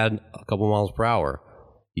if you add a couple miles per hour,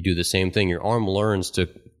 you do the same thing. Your arm learns to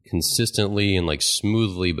consistently and like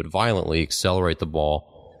smoothly but violently accelerate the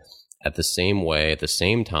ball at the same way, at the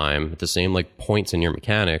same time, at the same like points in your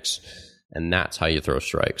mechanics, and that's how you throw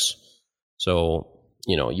strikes. So,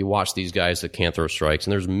 you watch these guys that can't throw strikes,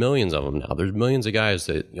 and there's millions of them now. There's millions of guys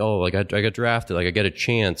that, I got drafted, like I get a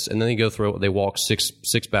chance, and then they walk six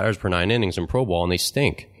batters per 9 innings in pro ball, and they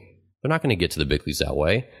stink. They're not going to get to the big leagues that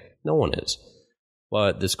way. No one is.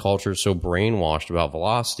 But this culture is so brainwashed about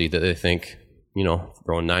velocity that they think,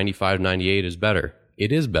 throwing 95, 98 is better.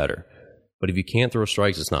 It is better. But if you can't throw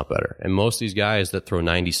strikes, it's not better. And most of these guys that throw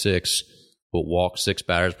 96 but walk 6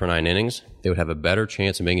 batters per 9 innings, they would have a better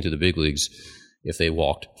chance of making it to the big leagues if they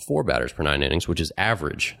walked 4 batters per 9 innings, which is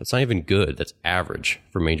average. That's not even good. That's average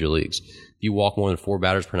for major leagues. If you walk more than 4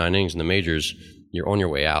 batters per 9 innings in the majors, you're on your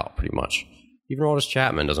way out pretty much. Even Aroldis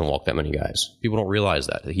Chapman doesn't walk that many guys. People don't realize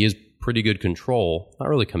that. He has pretty good control, not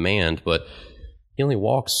really command, but he only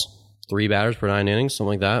walks 3 batters per 9 innings,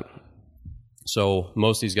 something like that. So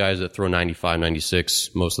most of these guys that throw 95,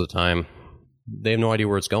 96 most of the time, they have no idea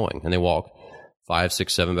where it's going. And they walk 5,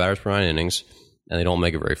 6, 7 batters per 9 innings, and they don't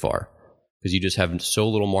make it very far. Because you just have so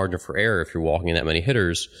little margin for error if you're walking that many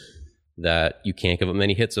hitters that you can't give up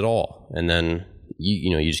many hits at all. And then,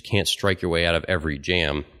 you just can't strike your way out of every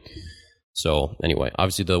jam. So anyway,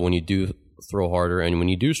 obviously though, when you do throw harder and when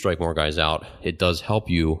you do strike more guys out, it does help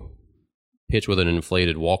you pitch with an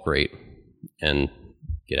inflated walk rate and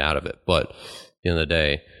get out of it. But at the end of the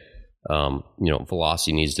day,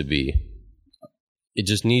 velocity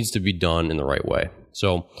just needs to be done in the right way.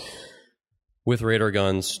 So with radar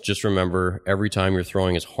guns, just remember every time you're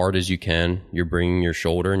throwing as hard as you can, you're bringing your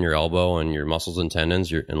shoulder and your elbow and your muscles and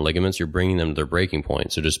tendons and ligaments, you're bringing them to their breaking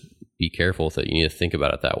point. So just be careful with it. You need to think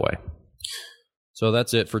about it that way. So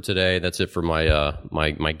that's it for today. That's it for my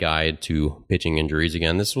my guide to pitching injuries.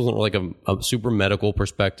 Again, this wasn't like a super medical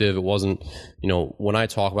perspective. It wasn't, when I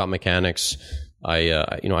talk about mechanics,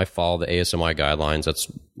 I follow the ASMI guidelines.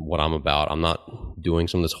 That's what I'm about. I'm not doing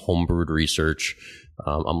some of this homebrewed research.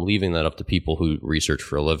 I'm leaving that up to people who research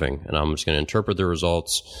for a living, and I'm just going to interpret the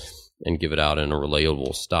results and give it out in a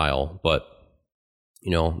relatable style. But,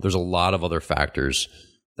 there's a lot of other factors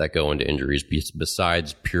that go into injuries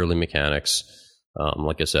besides purely mechanics.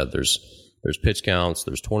 Like I said, there's pitch counts,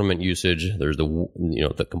 there's tournament usage, there's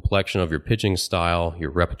the complexion of your pitching style,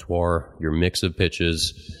 your repertoire, your mix of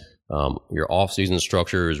pitches, your off-season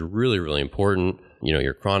structure is really, really important.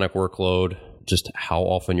 Your chronic workload, just how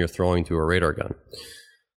often you're throwing through a radar gun.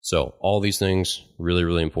 So all these things, really,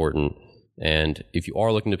 really important. And if you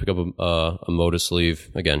are looking to pick up a Modus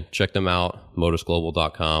sleeve, again, check them out,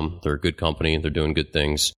 modusglobal.com. They're a good company. They're doing good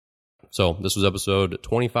things. So this was episode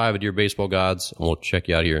 25 of Dear Baseball Gods, and we'll check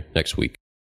you out here next week.